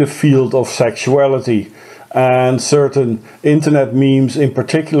in the field of sexuality, and certain internet memes in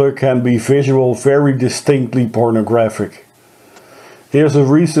particular can be visual very distinctly pornographic. Here's a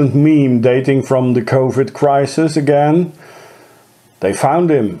recent meme dating from the COVID crisis again. They found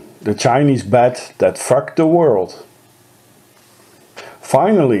him, the Chinese bat that fucked the world.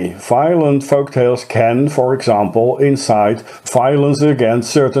 Finally, violent folktales can, for example, incite violence against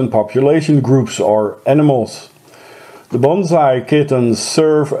certain population groups or animals. The bonsai kittens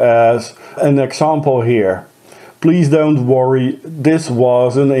serve as an example here. Please don't worry, this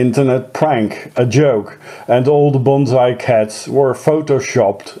was an internet prank, a joke, and all the bonsai cats were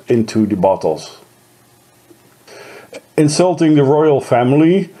photoshopped into the bottles. Insulting the royal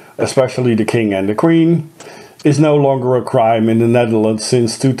family, especially the king and the queen, is no longer a crime in the Netherlands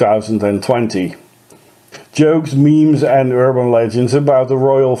since 2020. Jokes, memes and urban legends about the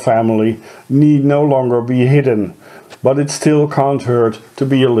royal family need no longer be hidden, but it still can't hurt to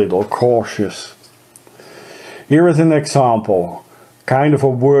be a little cautious. Here is an example, kind of a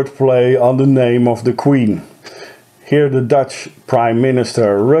wordplay on the name of the queen. Here the Dutch Prime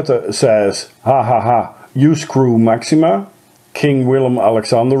Minister Rutte says, "Ha ha ha, you screw Maxima." King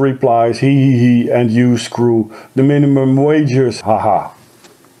Willem-Alexander replies, "He, and you screw the minimum wages, haha."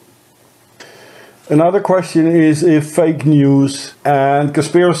 Another question is if fake news and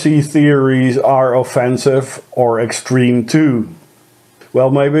conspiracy theories are offensive or extreme too. Well,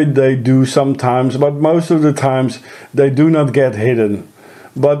 maybe they do sometimes, but most of the times they do not get hidden,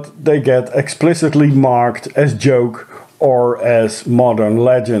 but they get explicitly marked as joke or as modern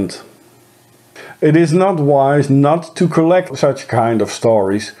legend. It is not wise not to collect such kind of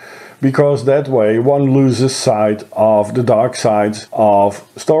stories, because that way one loses sight of the dark sides of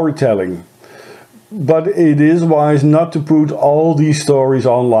storytelling. But it is wise not to put all these stories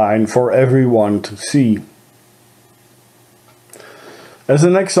online for everyone to see. As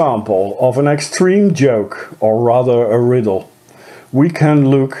an example of an extreme joke, or rather a riddle, we can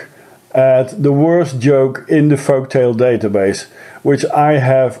look at the worst joke in the folktale database, which I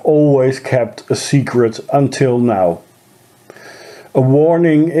have always kept a secret until now. A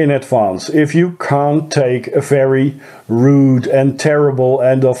warning in advance: if you can't take a very rude and terrible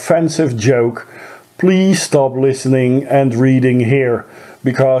and offensive joke, please stop listening and reading here,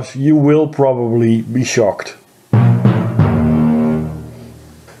 because you will probably be shocked.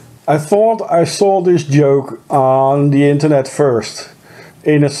 I thought I saw this joke on the internet first,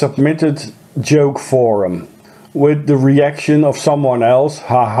 in a submitted joke forum, with the reaction of someone else,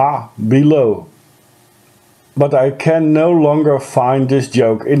 haha, below. But I can no longer find this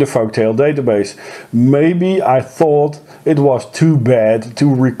joke in the folktale database. Maybe I thought it was too bad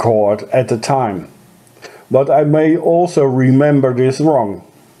to record at the time. But I may also remember this wrong.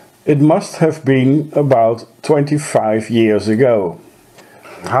 It must have been about 25 years ago.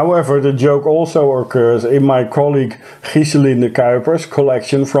 However, the joke also occurs in my colleague Giselinde Kuiper's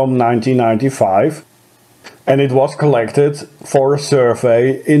collection from 1995, and it was collected for a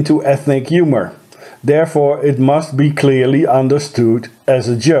survey into ethnic humor. Therefore, it must be clearly understood as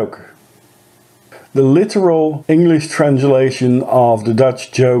a joke. The literal English translation of the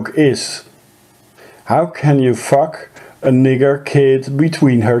Dutch joke is: "How can you fuck a nigger kid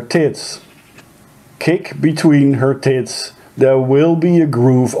between her tits? Kick between her tits, there will be a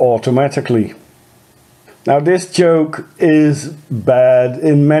groove automatically." Now this joke is bad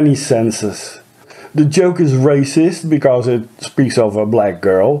in many senses. The joke is racist because it speaks of a black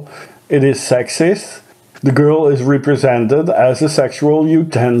girl. It is sexist. The girl is represented as a sexual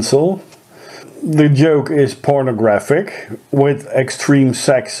utensil. The joke is pornographic, with extreme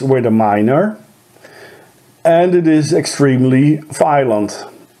sex with a minor. And it is extremely violent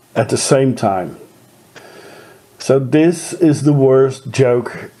at the same time. So this is the worst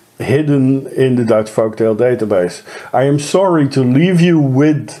joke hidden in the Dutch folktale database. I am sorry to leave you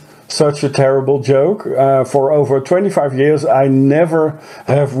with such a terrible joke. For over 25 years, I never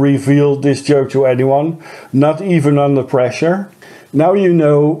have revealed this joke to anyone, not even under pressure. Now you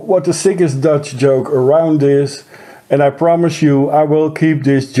know what the sickest Dutch joke around is, and I promise you I will keep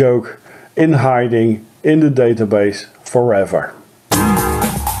this joke in hiding in the database forever.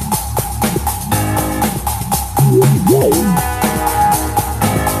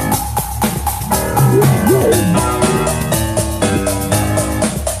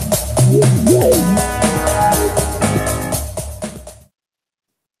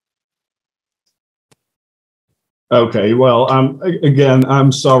 Okay, well, again,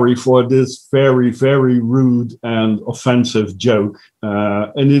 I'm sorry for this very, very rude and offensive joke.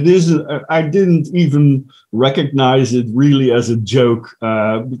 And it isn't, I didn't even recognize it really as a joke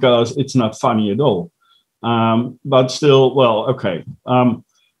because it's not funny at all. But still, well, okay,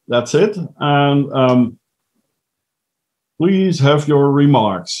 that's it. And please have your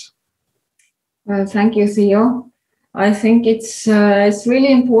remarks. Thank you, Theo. I think it's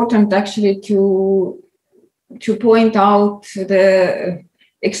really important actually to point out the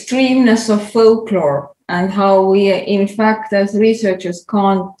extremeness of folklore and how we, in fact, as researchers,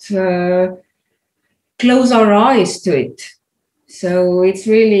 can't close our eyes to it. So it's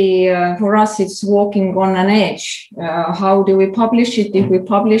really, for us, it's walking on an edge. How do we publish it? If we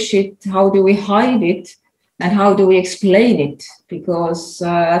publish it, how do we hide it? And how do we explain it? Because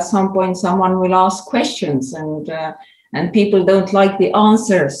at some point, someone will ask questions and people don't like the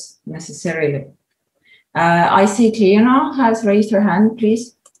answers necessarily. I see Cleona has raised her hand,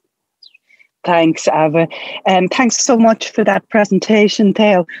 please. Thanks, Ava. Thanks so much for that presentation,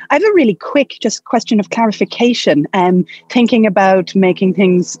 Theo. I have a really quick just question of clarification. Thinking about making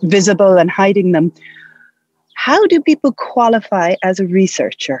things visible and hiding them. How do people qualify as a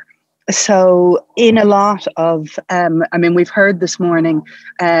researcher? So in a lot of, I mean, we've heard this morning,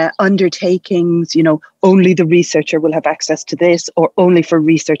 undertakings, you know, only the researcher will have access to this or only for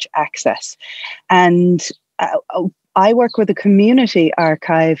research access. And I work with a community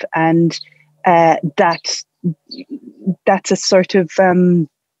archive, and that's a sort of,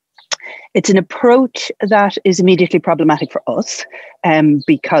 it's an approach that is immediately problematic for us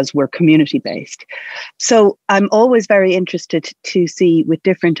because we're community-based. So I'm always very interested to see with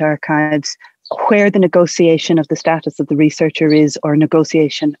different archives where the negotiation of the status of the researcher is or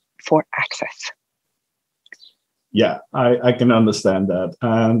negotiation for access. Yeah, I can understand that.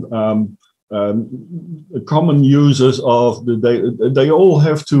 And common users of the data, they all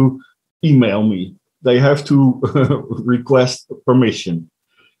have to email me. They have to request permission.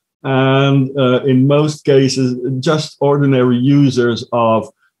 And in most cases, just ordinary users of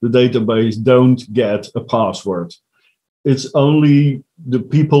the database don't get a password. It's only the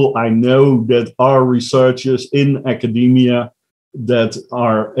people I know that are researchers in academia that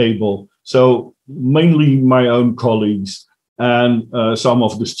are able. So mainly my own colleagues and some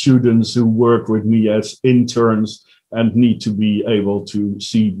of the students who work with me as interns and need to be able to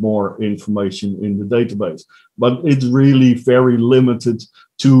see more information in the database. But it's really very limited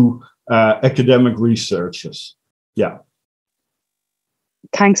to academic researchers. Yeah.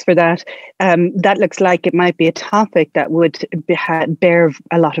 Thanks for that. That looks like it might be a topic that would bear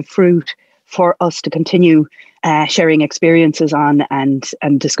a lot of fruit for us to continue sharing experiences on and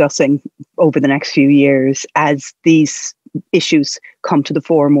discussing over the next few years as these issues come to the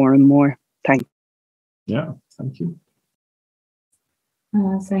fore more and more. Thanks. Yeah, thank you.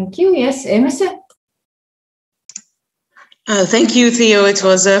 Thank you. Yes, Emerson. Thank you, Theo. It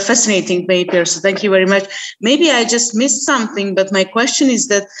was a fascinating paper, so thank you very much. Maybe I just missed something, but my question is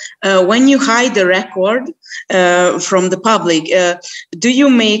that when you hide the record from the public, do you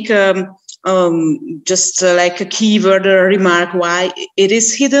make just like a keyword or a remark why it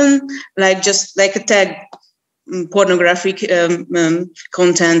is hidden, like just like a tag, pornographic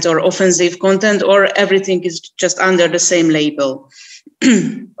content or offensive content, or everything is just under the same label?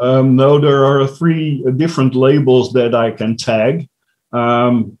 No, there are 3 different labels that I can tag.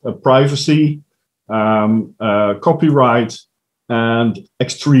 Privacy, copyright, and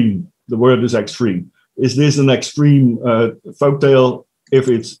extreme. The word is extreme. Is this an extreme folktale? If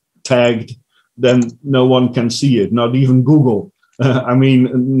it's tagged, then no one can see it, not even Google. I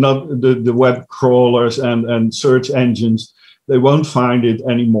mean, not the web crawlers and search engines. They won't find it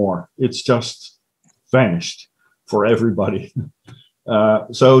anymore. It's just vanished for everybody.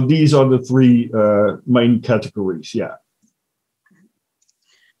 So these are the 3 main categories, yeah.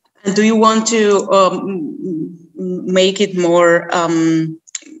 And do you want to make it more, I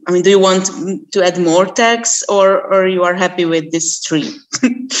mean, do you want to add more tags, or you are happy with this 3?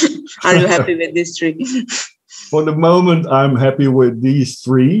 Are you happy with this 3? For the moment, I'm happy with these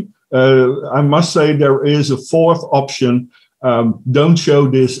 3. I must say there is a fourth option. Don't show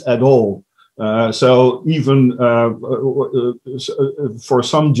this at all. So even for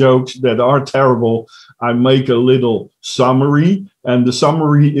some jokes that are terrible, I make a little summary, and the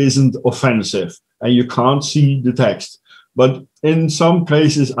summary isn't offensive, and you can't see the text. But in some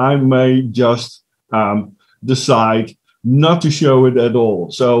cases, I may just decide not to show it at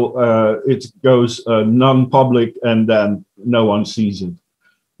all. So it goes non-public, and then no one sees it.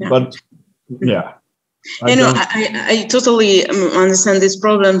 Yeah. But yeah. I totally understand this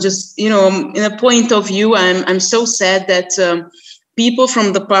problem. Just, in a point of view, I'm so sad that people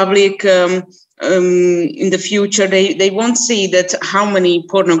from the public in the future, they won't see that how many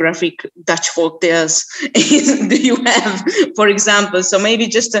pornographic Dutch folk tales do you have, for example. So maybe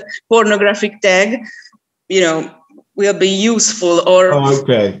just a pornographic tag, will be useful. Or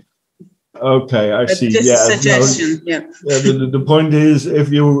Okay, I see. Just a suggestion. The point is,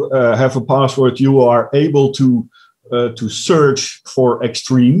 if you have a password, you are able to search for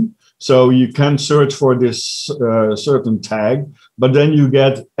extreme. So you can search for this certain tag, but then you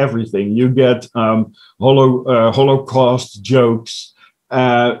get everything. You get Holocaust jokes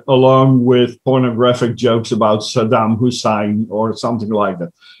along with pornographic jokes about Saddam Hussein or something like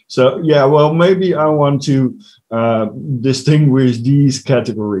that. So yeah, well, maybe I want to distinguish these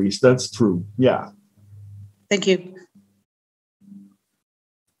categories. That's true. Yeah. Thank you.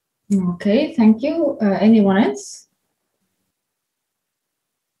 Okay, thank you. Anyone else?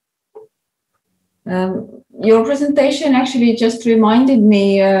 Your presentation actually just reminded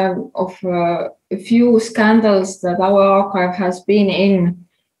me of a few scandals that our archive has been in.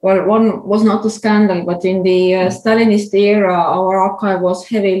 Well, one was not a scandal, but in the Stalinist era, our archive was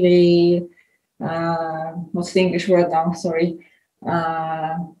heavily, what's the English word now? Sorry.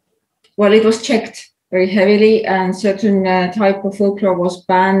 Well, it was checked very heavily, and certain type of folklore was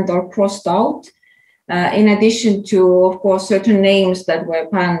banned or crossed out. In addition to, of course, certain names that were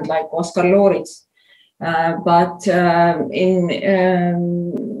banned, like Oskar Loritz. But in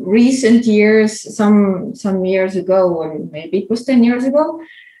recent years, some years ago, or maybe it was 10 years ago,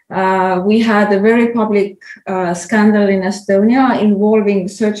 we had a very public scandal in Estonia involving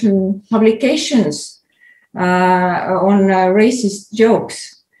certain publications on racist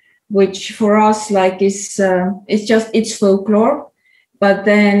jokes, which for us, like, it's folklore. But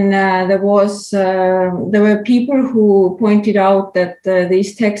then there were people who pointed out that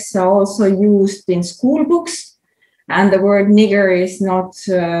these texts are also used in school books, and the word nigger is not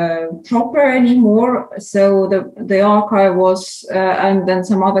proper anymore. So the archive was, and then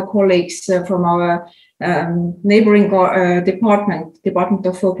some other colleagues from our neighboring Department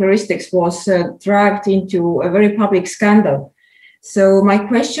of Folkloristics was dragged into a very public scandal. So my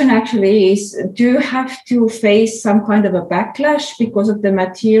question actually is, do you have to face some kind of a backlash because of the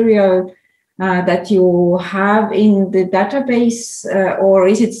material that you have in the database, or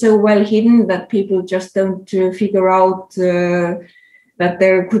is it so well hidden that people just don't figure out that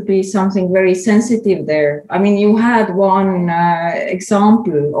there could be something very sensitive there? I mean, you had one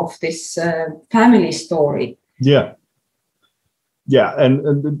example of this family story. Yeah,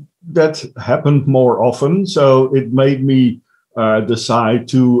 and that happened more often, so it made me decide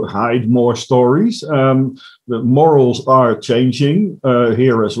to hide more stories. The morals are changing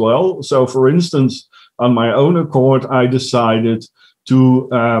here as well. So, for instance, on my own accord, I decided to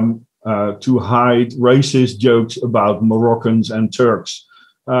hide racist jokes about Moroccans and Turks.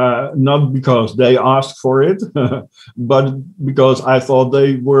 Not because they asked for it, but because I thought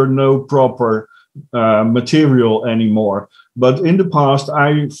they were no proper material anymore. But in the past,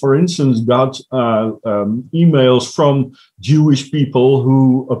 I, for instance, got emails from Jewish people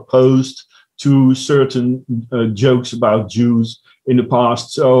who opposed to certain jokes about Jews in the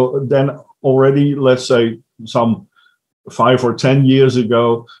past. So then already, let's say some 5 or 10 years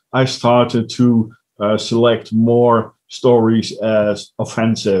ago, I started to select more stories as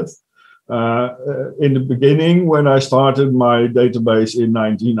offensive. In the beginning, when I started my database in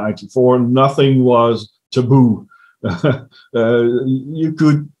 1994, nothing was taboo. You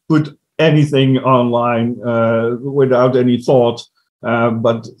could put anything online without any thought,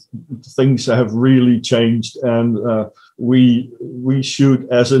 but things have really changed, and we should,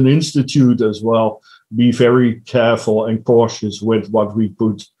 as an institute as well, be very careful and cautious with what we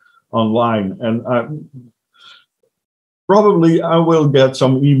put online. And probably I will get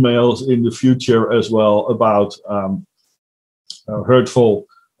some emails in the future as well about hurtful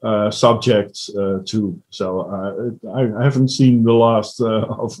subjects too. So I haven't seen the last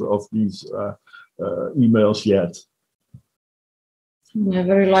of these emails yet. Yeah,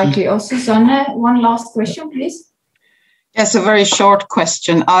 very likely. Oh, Susanne, one last question, please. Yes, a very short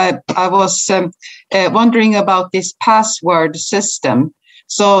question. I was wondering about this password system.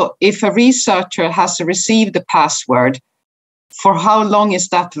 So if a researcher has received the password, for how long is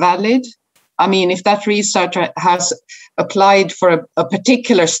that valid? I mean, if that researcher has applied for a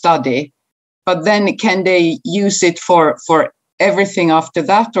particular study, but then can they use it for everything after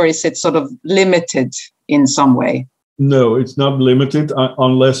that, or is it sort of limited in some way? No, it's not limited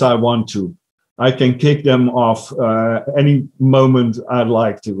unless I want to. I can kick them off any moment I'd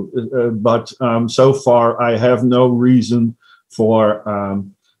like to, but so far I have no reason for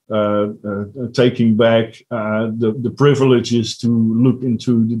taking back the privileges to look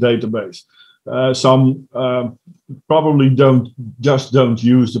into the database. Some probably don't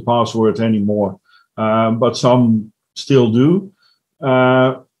use the password anymore, but some still do.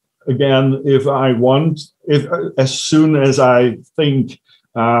 Again, if I want, as soon as I think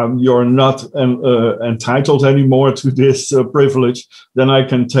you're not entitled anymore to this privilege, then I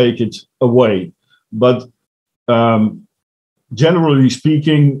can take it away. But generally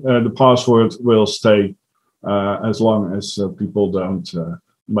speaking, the password will stay as long as people don't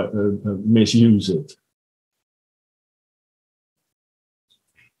misuse it.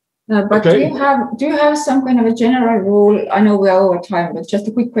 But okay. do you have some kind of a general rule? I know we are over time, but just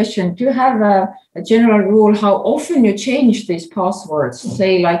a quick question. Do you have a general rule how often you change these passwords?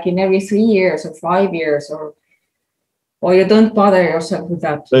 Say like in every 3 years or 5 years, or you don't bother yourself with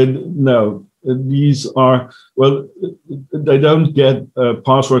that? No, these are, well, they don't get a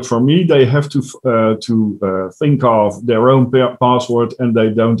password from me. They have to think of their own password, and they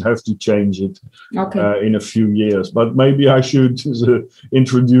don't have to change it in a few years. But maybe I should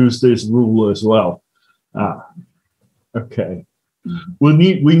introduce this rule as well. Okay. We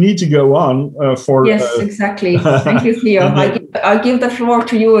need to go on for. Yes, exactly. Thank you, Theo. I'll give the floor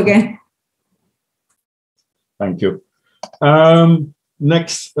to you again. Thank you.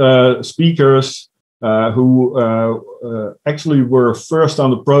 Next speakers who actually were first on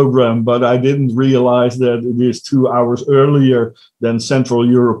the program, but I didn't realize that it is 2 hours earlier than Central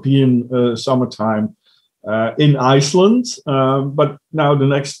European summertime in Iceland. But now the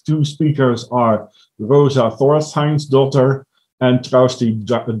next two speakers are Rosa Thorsteinsdottir and Trausti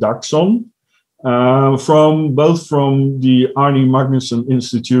Dagsson, both from the Árni Magnússon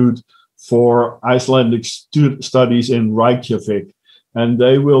Institute for Icelandic Studies in Reykjavik. And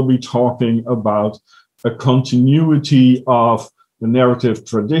they will be talking about a continuity of the narrative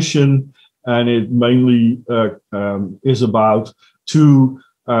tradition. And it mainly is about two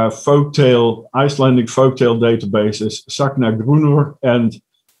Icelandic folktale databases, Sagna Grunur and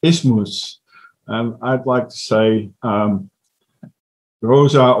Ismus. And I'd like to say,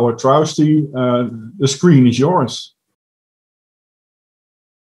 Rosa or Trausti, the screen is yours.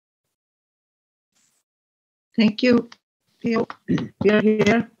 Thank you. We are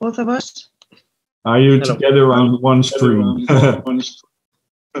here, both of us. Are you together on one screen?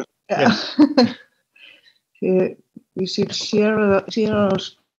 Yeah. We should share our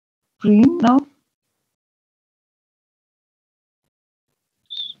screen now.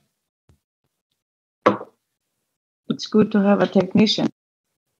 It's good to have a technician.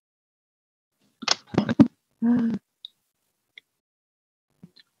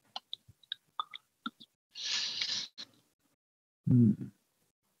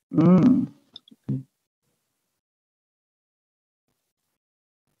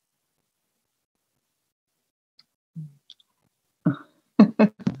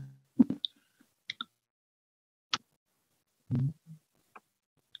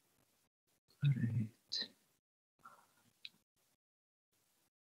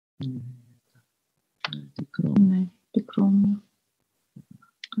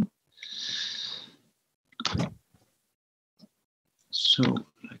 So,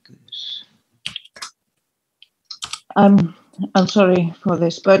 like this. I'm sorry for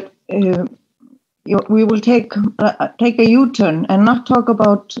this, but we will take a U-turn and not talk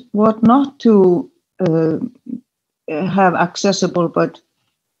about what not to have accessible, but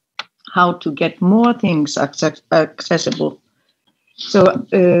how to get more things accessible. So,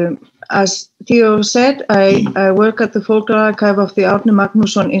 as Theo said, I work at the Folklore Archive of the Árni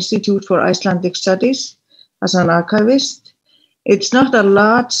Magnússon Institute for Icelandic Studies as an archivist. It's not a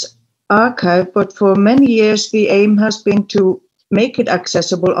large archive, but for many years the aim has been to make it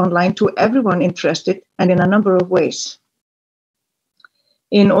accessible online to everyone interested and in a number of ways.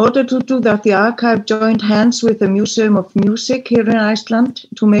 In order to do that, the archive joined hands with the Museum of Music here in Iceland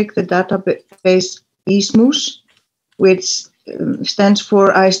to make the database Ismus, which stands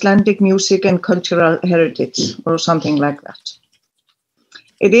for Icelandic Music and Cultural Heritage, or something like that.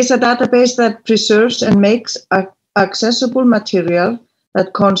 It is a database that preserves and makes accessible material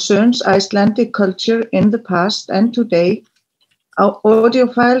that concerns Icelandic culture in the past and today,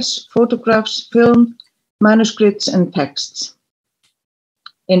 audio files, photographs, film, manuscripts, and texts.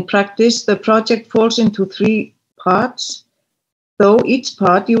 In practice, the project falls into 3 parts, though each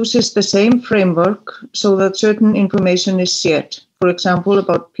part uses the same framework so that certain information is shared, for example,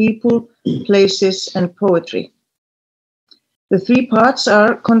 about people, places, and poetry. The 3 parts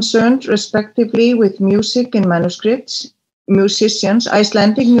are concerned respectively with music and manuscripts, musicians,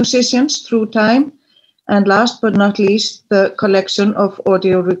 Icelandic musicians through time, and last but not least, the collection of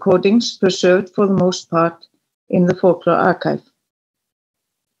audio recordings preserved for the most part in the Folklore Archive.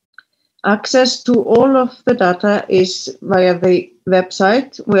 Access to all of the data is via the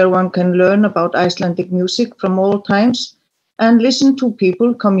website, where one can learn about Icelandic music from all times and listen to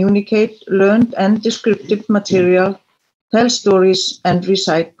people communicate learned and descriptive material, tell stories, and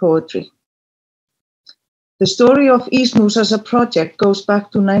recite poetry. The story of Ísnús as a project goes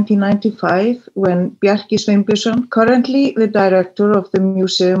back to 1995, when Bjarki Sveinbjörnsson, currently the director of the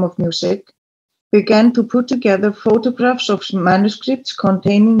Museum of Music, began to put together photographs of manuscripts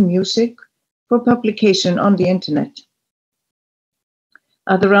containing music for publication on the internet.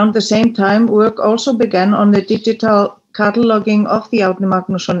 At around the same time, work also began on the digital cataloging of the Árni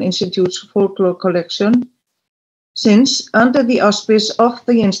Magnússon Institute's folklore collection, since under the auspice of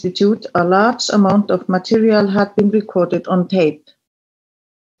the Institute, a large amount of material had been recorded on tape.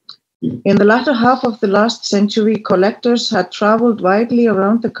 In the latter half of the last century, collectors had traveled widely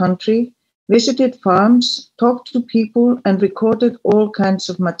around the country, visited farms, talked to people, and recorded all kinds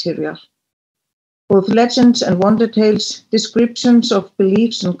of material. Both legends and wonder tales, descriptions of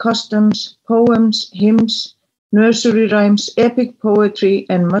beliefs and customs, poems, hymns, nursery rhymes, epic poetry,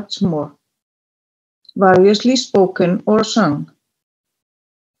 and much more, variously spoken or sung.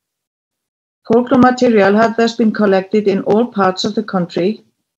 Folklore material had thus been collected in all parts of the country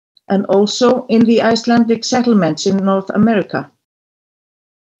and also in the Icelandic settlements in North America.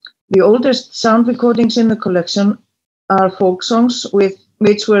 The oldest sound recordings in the collection are folk songs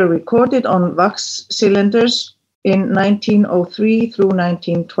which were recorded on wax cylinders in 1903 through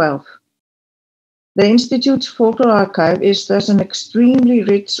 1912. The Institute's Folklore Archive is thus an extremely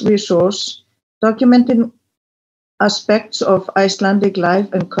rich resource documenting aspects of Icelandic life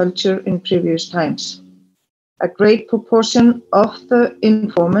and culture in previous times. A great proportion of the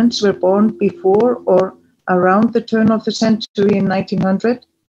informants were born before or around the turn of the century in 1900.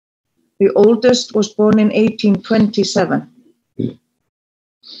 The oldest was born in 1827.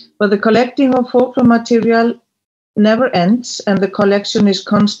 But the collecting of folklore material never ends, and the collection is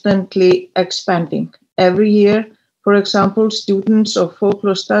constantly expanding. Every year, for example, students of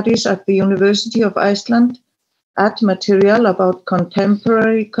folklore studies at the University of Iceland add material about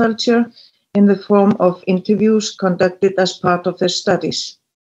contemporary culture in the form of interviews conducted as part of their studies.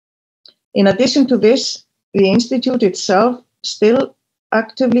 In addition to this, the Institute itself still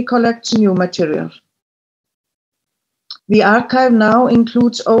actively collects new material. The archive now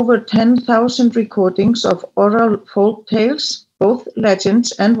includes over 10,000 recordings of oral folk tales, both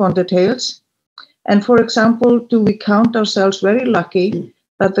legends and wonder tales. And for example, do we count ourselves very lucky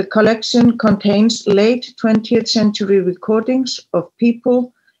that the collection contains late 20th century recordings of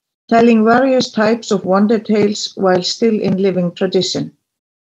people telling various types of wonder tales while still in living tradition.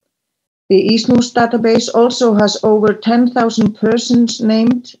 The Ísnús database also has over 10,000 persons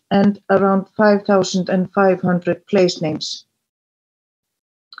named and around 5,500 place names.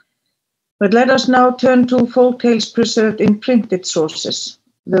 But let us now turn to folk tales preserved in printed sources.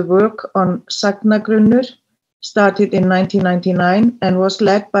 The work on Sagnagrunnur started in 1999 and was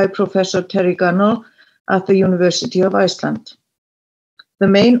led by Professor Terry Gunnell at the University of Iceland. The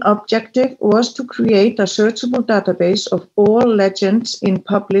main objective was to create a searchable database of all legends in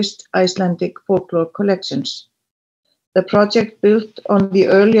published Icelandic folklore collections. The project built on the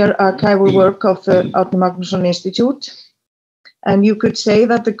earlier archival work of the Árni Magnússon Institute, and you could say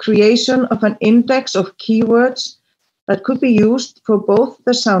that the creation of an index of keywords that could be used for both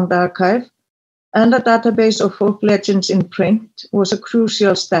the sound archive and a database of folk legends in print was a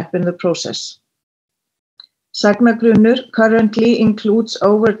crucial step in the process. Sagnagrunnur currently includes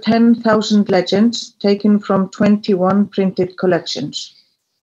over 10,000 legends taken from 21 printed collections.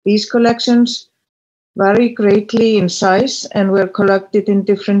 These collections vary greatly in size and were collected in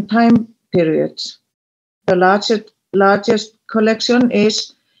different time periods. The largest collection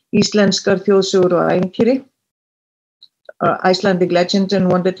is Íslenskar þjóðsögur og ævintýri, Icelandic Legends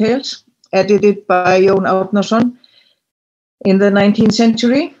and Wonder Tales, edited by Jón Árnason in the 19th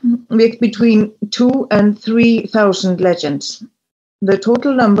century, with between 2,000 and 3,000 legends. The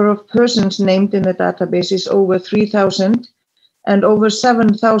total number of persons named in the database is over 3,000, and over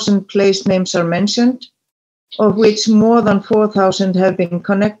 7,000 place names are mentioned, of which more than 4,000 have been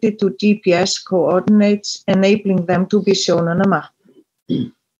connected to GPS coordinates, enabling them to be shown on a map.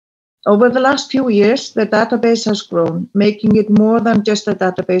 Over the last few years, the database has grown, making it more than just a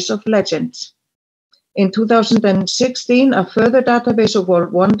database of legends. In 2016, a further database of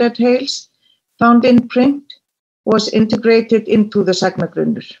World Wonder Tales, found in print, was integrated into the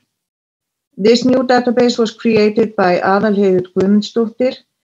Sagnagrunnur. This new database was created by Aðalheiður Guðmundsdóttir,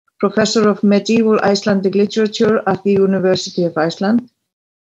 professor of medieval Icelandic literature at the University of Iceland,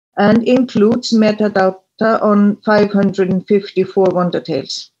 and includes metadata on 554 wonder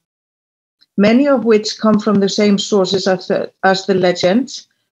tales, many of which come from the same sources as the legends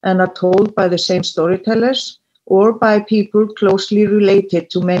and are told by the same storytellers or by people closely related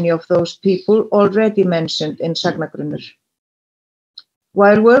to many of those people already mentioned in Sagnagrunnur.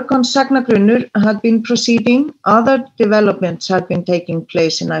 While work on Sagnagrunnur had been proceeding, other developments had been taking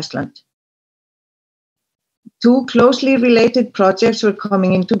place in Iceland. Two closely related projects were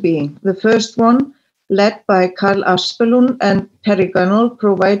coming into being. The first one, led by Karl Aspelund and Terry Gunnell,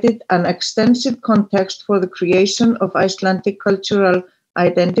 provided an extensive context for the creation of Icelandic cultural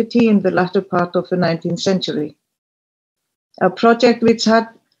identity in the latter part of the 19th century. A project which had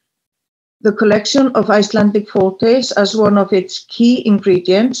the collection of Icelandic folk tales as one of its key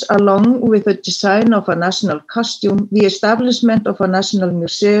ingredients, along with the design of a national costume, the establishment of a national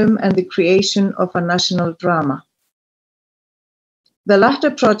museum, and the creation of a national drama. The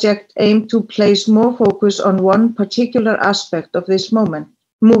latter project aimed to place more focus on one particular aspect of this movement,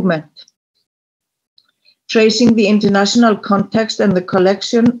 tracing the international context and the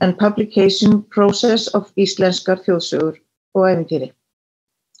collection and publication process of Íslenskar þjóðsögur og ævintýri,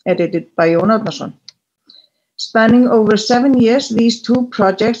 edited by Jón Árnason. Spanning over 7 years, these two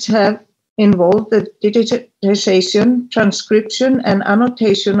projects have involved the digitization, transcription, and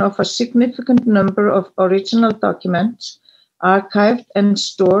annotation of a significant number of original documents archived and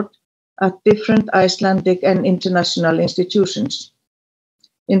stored at different Icelandic and international institutions.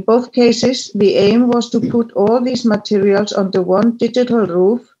 In both cases, the aim was to put all these materials under one digital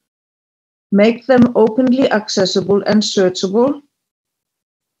roof, make them openly accessible and searchable,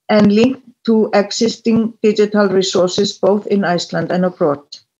 and linked to existing digital resources both in Iceland and abroad.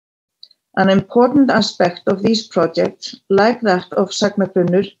 An important aspect of these projects, like that of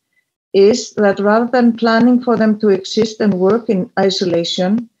Sagnagrunnur, is that rather than planning for them to exist and work in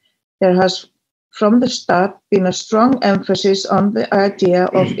isolation, there has from the start been a strong emphasis on the idea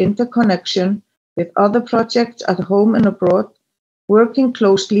of interconnection with other projects at home and abroad, working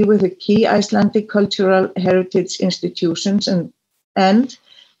closely with the key Icelandic cultural heritage institutions and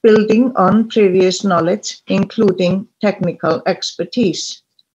building on previous knowledge, including technical expertise.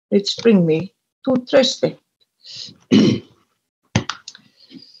 Which brings me to Trausti.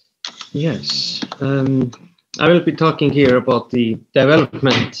 Yes, I will be talking here about the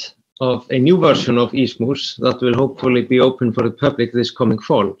development of a new version of ISMUS that will hopefully be open for the public this coming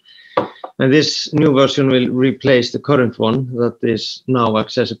fall. And this new version will replace the current one that is now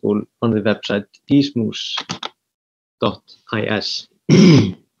accessible on the website ismus.is.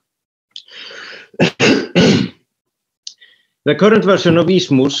 The current version of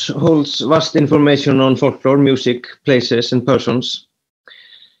ISMUS holds vast information on folklore, music, places, and persons.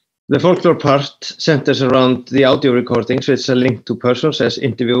 The folklore part centers around the audio recordings, which are linked to persons as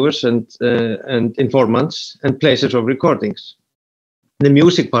interviewers and informants, and places of recordings. The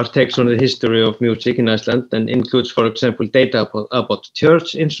music part takes on the history of music in Iceland and includes, for example, data about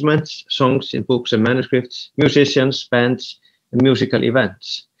church instruments, songs in books and manuscripts, musicians, bands, and musical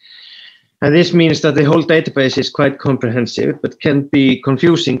events. And this means that the whole database is quite comprehensive, but can be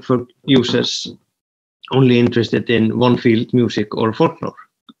confusing for users only interested in one field, music or folklore.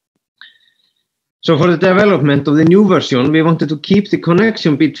 So for the development of the new version, we wanted to keep the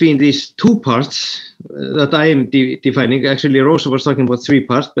connection between these two parts that I am defining. Actually, Rosa was talking about 3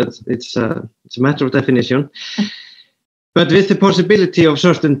 parts, but it's a matter of definition. But with the possibility of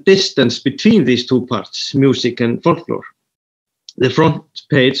certain distance between these two parts, music and folklore. The front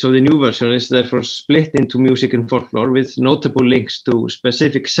page of the new version is therefore split into music and folklore with notable links to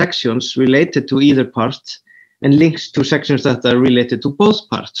specific sections related to either part and links to sections that are related to both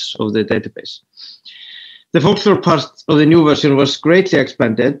parts of the database. The folklore part of the new version was greatly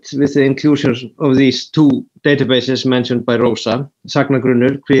expanded with the inclusion of these two databases mentioned by Rosa,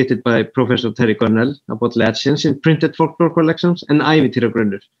 Sagnagrunnur, created by Professor Terry Gunnell about legends in printed folklore collections, and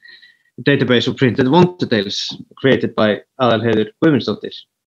Ævintýragrunnur, a database of printed wonder tales created by Aðalheiður Guðmundsdóttir.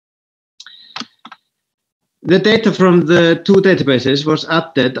 The data from the two databases was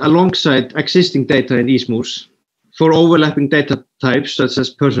added alongside existing data in ISMUS. For overlapping data types such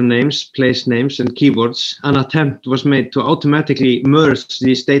as person names, place names, and keywords, an attempt was made to automatically merge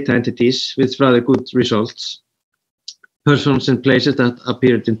these data entities with rather good results. Persons and places that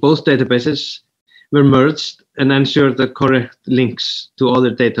appeared in both databases were merged and ensured that correct links to other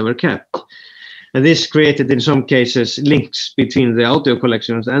data were kept. And this created, in some cases, links between the audio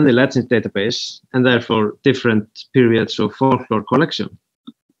collections and the legends database, and therefore different periods of folklore collection.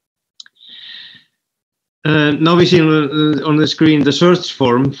 Now we see on the screen the search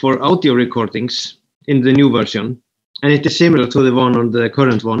form for audio recordings in the new version, and it is similar to the one on the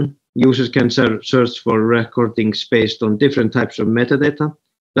current one. Users can search for recordings based on different types of metadata.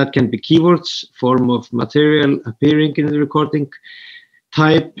 That can be keywords, form of material appearing in the recording,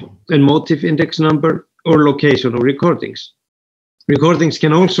 type and motive index number, or location of recordings. Recordings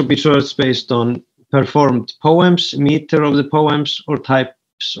can also be searched based on performed poems, meter of the poems, or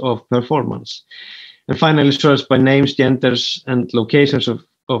types of performance. And finally, search by names, genders, and locations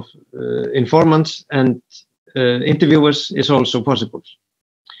of informants and interviewers is also possible.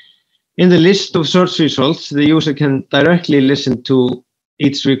 In the list of search results, the user can directly listen to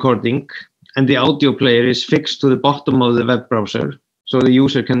each recording, and the audio player is fixed to the bottom of the web browser, so the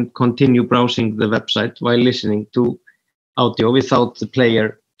user can continue browsing the website while listening to audio without the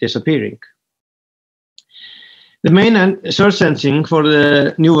player disappearing. The main search engine for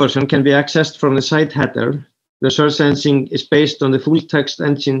the new version can be accessed from the site header. The search engine is based on the full text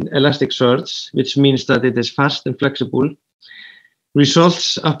engine Elasticsearch, which means that it is fast and flexible.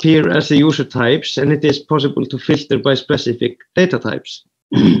 Results appear as the user types, and it is possible to filter by specific data types.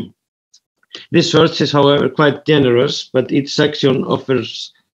 This search is, however, quite generous, but each section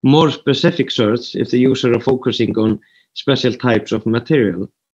offers more specific search if the user are focusing on special types of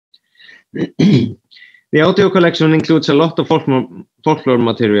material. The audio collection includes a lot of folklore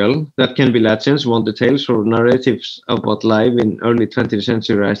material that can be legends, wonder tales, or narratives about life in early 20th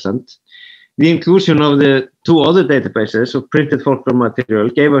century Iceland. The inclusion of the two other databases of printed folklore material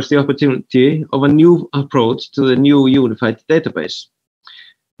gave us the opportunity of a new approach to the new unified database.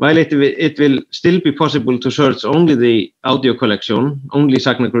 While it will still be possible to search only the audio collection, only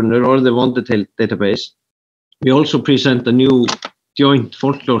Sagnagrunnur or the wonder tale database, we also present a new joint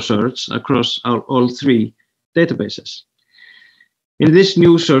folklore search across all three databases. In this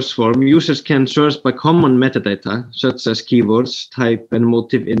new search form, users can search by common metadata, such as keywords, type, and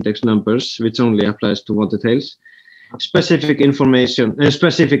motive index numbers, which only applies to wonder tales, specific information,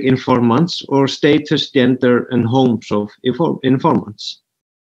 specific informants, or status, gender, and homes of informants.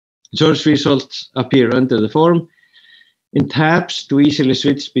 Search results appear under the form in tabs to easily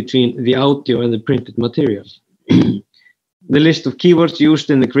switch between the audio and the printed material. The list of keywords used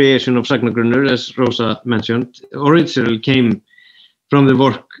in the creation of Sagnagrunnur, as Rosa mentioned, originally came from the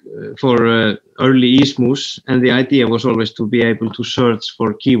work for early ISMUS, and the idea was always to be able to search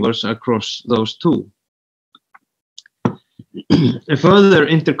for keywords across those two. A further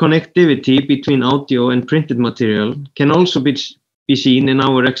interconnectivity between audio and printed material can also be seen in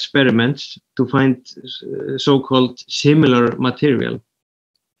our experiments to find so-called similar material.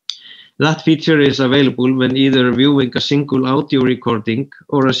 That feature is available when either viewing a single audio recording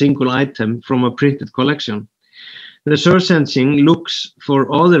or a single item from a printed collection. The search engine looks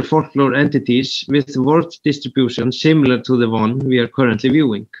for other folklore entities with word distribution similar to the one we are currently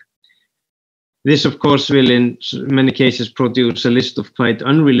viewing. This, of course, will in many cases produce a list of quite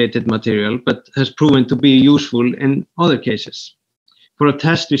unrelated material, but has proven to be useful in other cases. For a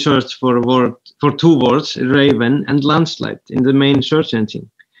test, we searched for two words, raven and landslide, in the main search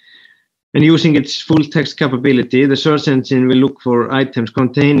engine. And using its full text capability, the search engine will look for items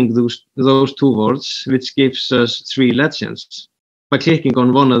containing those two words, which gives us three legends. By clicking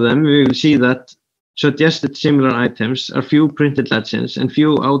on one of them, we will see that suggested similar items are few printed legends and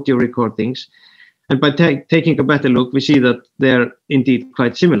few audio recordings. And by taking a better look, we see that they are indeed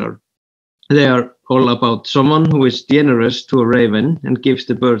quite similar. They are all about someone who is generous to a raven and gives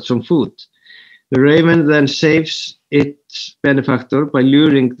the bird some food. The raven then saves its benefactor by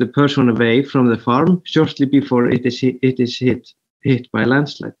luring the person away from the farm shortly before it is hit by a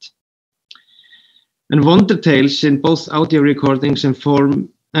landslide. And wonder tales in both audio recordings and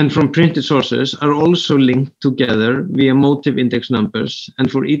from printed sources are also linked together via motive index numbers.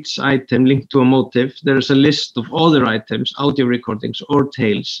 And for each item linked to a motive, there is a list of other items, audio recordings, or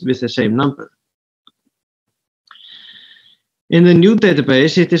tales with the same number. In the new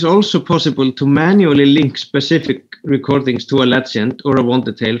database, it is also possible to manually link specific recordings to a legend or a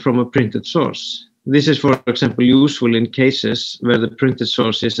wonder tale from a printed source. This is, for example, useful in cases where the printed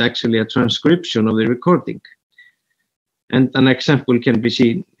source is actually a transcription of the recording. And an example can be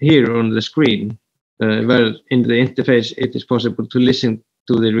seen here on the screen, where in the interface it is possible to listen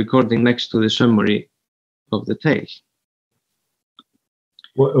to the recording next to the summary of the tale.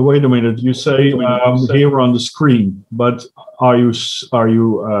 Wait a minute. You say here on the screen, but are you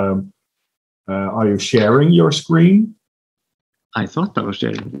sharing your screen? I thought I was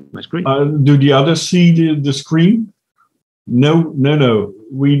sharing my screen. Do the others see the screen? No.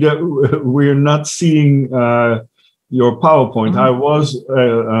 We don't. We're not seeing your PowerPoint. I was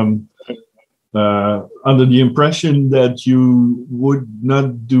under the impression that you would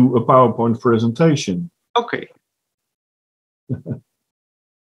not do a PowerPoint presentation. Okay.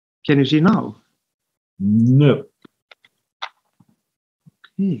 Can you see now? No.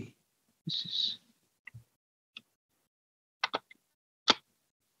 Okay. This is.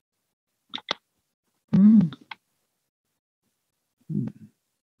 In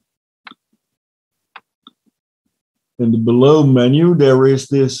the below menu, there is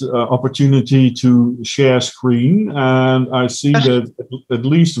this opportunity to share screen, and I see that at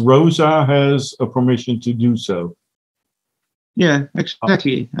least Rosa has a permission to do so. Yeah,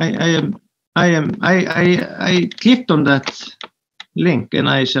 exactly. I clicked on that link and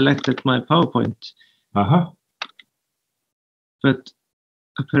I selected my PowerPoint. But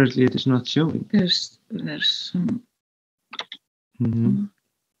apparently it is not showing. There's some.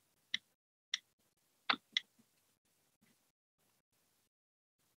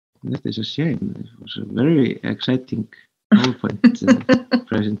 That is a shame. It was a very exciting PowerPoint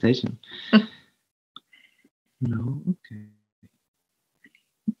presentation. No, okay.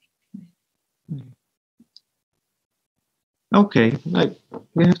 Okay,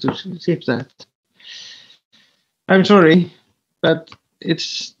 we have to skip that. I'm sorry, but it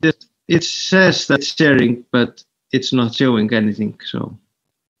says that it's sharing, but it's not showing anything. So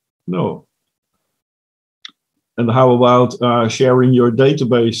no. And how about sharing your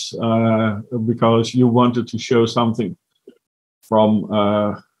database because you wanted to show something from?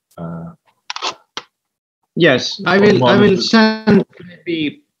 Yes, I will send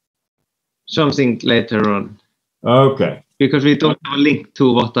maybe something later on. Okay. Because we don't have a link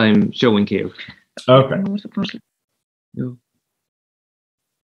to what I'm showing here. Okay. No.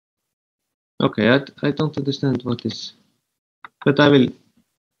 Okay, I don't understand what is, but I will.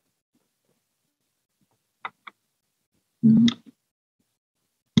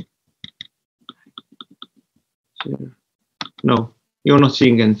 No, you're not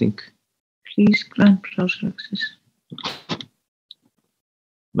seeing anything. Please grant browser access.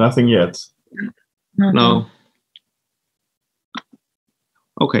 Nothing yet. No.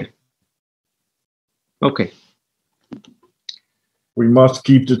 Okay. Okay. We must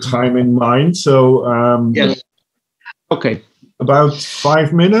keep the time in mind. So yes. Okay. About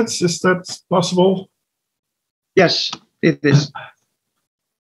 5 minutes. Is that possible? Yes, it is.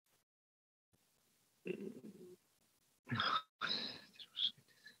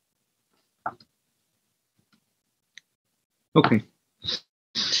 Okay.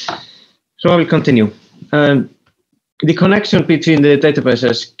 So I will continue. The connection between the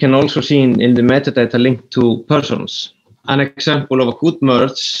databases can also be seen in the metadata linked to persons. An example of a good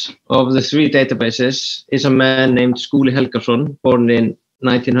merge of the three databases is a man named Skúli Helgason, born in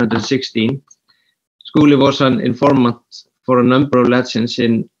 1916. Skúli was an informant for a number of legends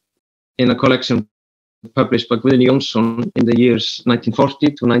in a collection published by Guðni Jónsson in the years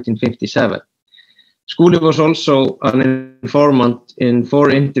 1940 to 1957. Skúli was also an informant in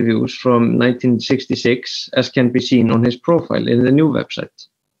 4 interviews from 1966, as can be seen on his profile in the new website.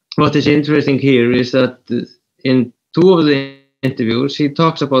 What is interesting here is that in 2 of the interviews, he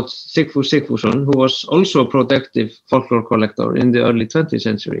talks about Sigfús Sigfússon, who was also a productive folklore collector in the early 20th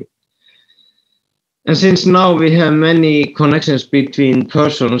century. And since now we have many connections between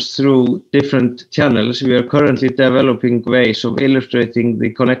persons through different channels, we are currently developing ways of illustrating the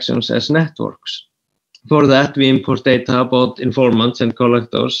connections as networks. For that, we import data about informants and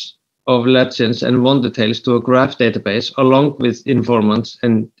collectors of legends and wonder tales to a graph database, along with informants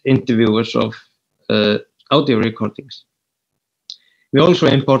and interviewers of audio recordings. We also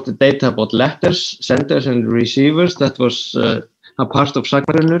imported data about letters, senders, and receivers that was a part of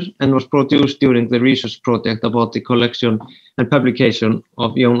Sagnarunur and was produced during the research project about the collection and publication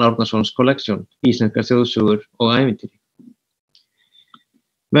of Jón Árnason's collection, Íslenskar þjóðsögur og ævintýri.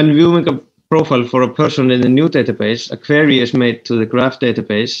 When viewing a profile for a person in the new database, a query is made to the graph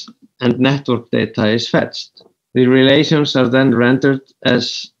database and network data is fetched. The relations are then rendered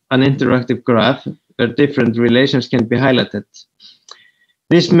as an interactive graph where different relations can be highlighted.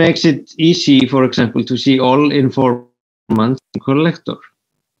 This makes it easy, for example, to see all informants and collector.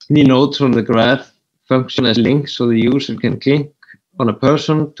 The nodes from the graph function as links so the user can click on a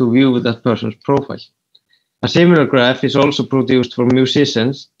person to view that person's profile. A similar graph is also produced for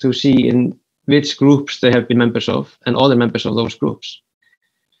musicians to see in which groups they have been members of and other members of those groups.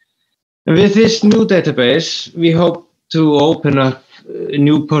 And with this new database, we hope to open up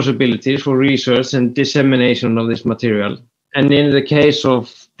new possibilities for research and dissemination of this material. And in the case of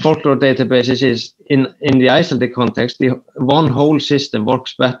folklore databases, is in the Icelandic context, the one whole system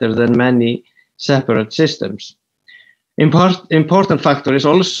works better than many separate systems. Important factor is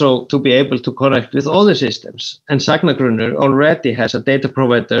also to be able to connect with other systems. And Sagnagrunnur already has a data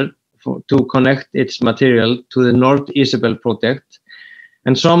provider to connect its material to the North Isabel project.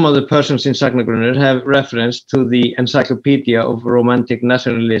 And some of the persons in Sagnagrunnur have reference to the Encyclopedia of Romantic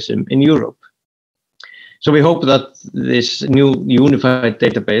Nationalism in Europe. So we hope that this new unified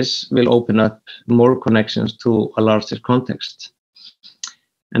database will open up more connections to a larger context.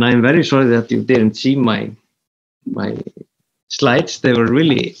 And I'm very sorry that you didn't see my slides. They were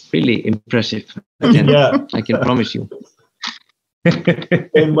really, really impressive. I can promise you.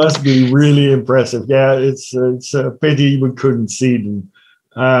 It must be really impressive. Yeah, it's a pity we couldn't see them.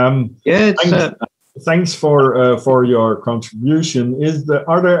 Thanks for your contribution.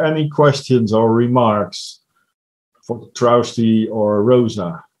 Are there any questions or remarks for Trausti or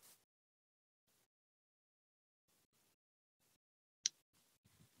Rosa?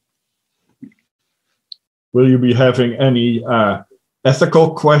 Will you be having any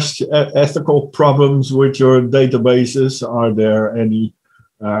ethical problems with your databases? Are there any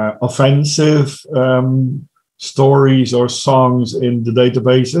offensive stories or songs in the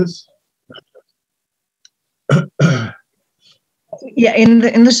databases? Yeah,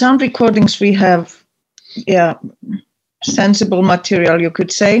 in the sound recordings we have, sensible material, you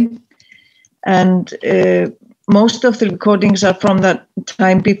could say, and most of the recordings are from that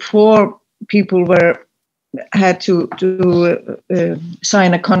time before people had to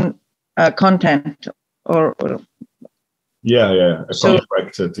sign a content or contract.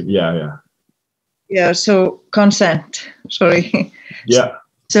 So consent. Sorry. Yeah.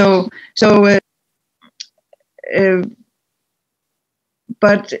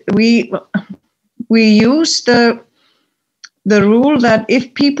 But we use the rule that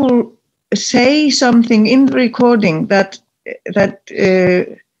if people say something in the recording that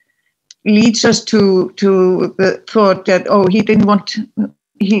leads us to the thought that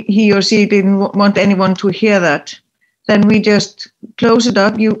he or she didn't want anyone to hear that, then we just close it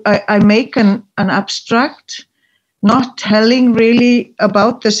up. I make an abstract, not telling really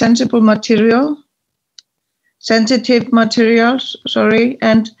about the sensitive materials, sorry,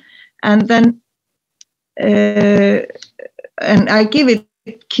 and then and I give it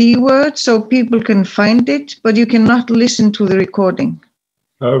keywords so people can find it, but you cannot listen to the recording.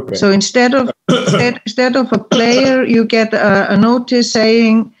 Okay. So instead of a player, you get a notice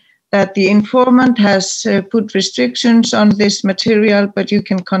saying that the informant has put restrictions on this material, but you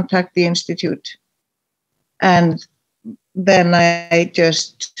can contact the institute. And then I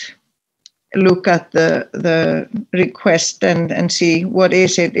just look at the request and see what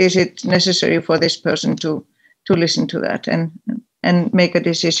is it. Is it necessary for this person to listen to that and make a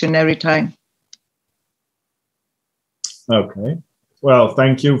decision every time? Okay. Well,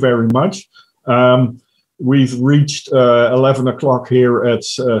 thank you very much. We've reached 11 o'clock here at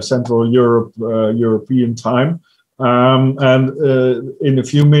Central Europe, European time. And in a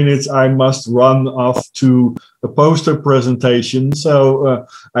few minutes, I must run off to a poster presentation. So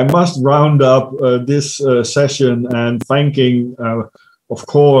I must round up this session and thanking, of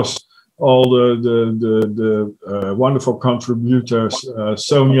course, all the wonderful contributors,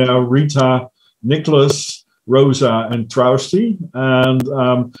 Sonia, Rita, Nicholas, Rosa and Trausti, and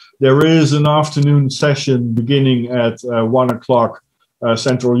there is an afternoon session beginning at 1 o'clock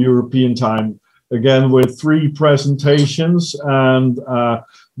Central European time, again with 3 presentations, and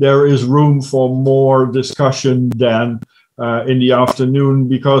there is room for more discussion than in the afternoon,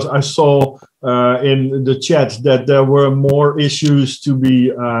 because I saw in the chat that there were more issues to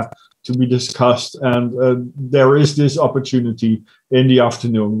be discussed, and there is this opportunity in the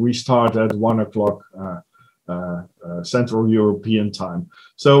afternoon. We start at 1 o'clock Central European time.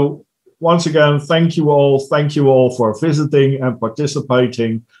 So once again, thank you all for visiting and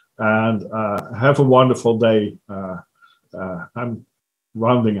participating, and have a wonderful day. I'm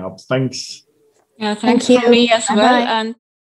rounding up. Thanks. Yeah, thanks Thank you. from me as well. Bye-bye. And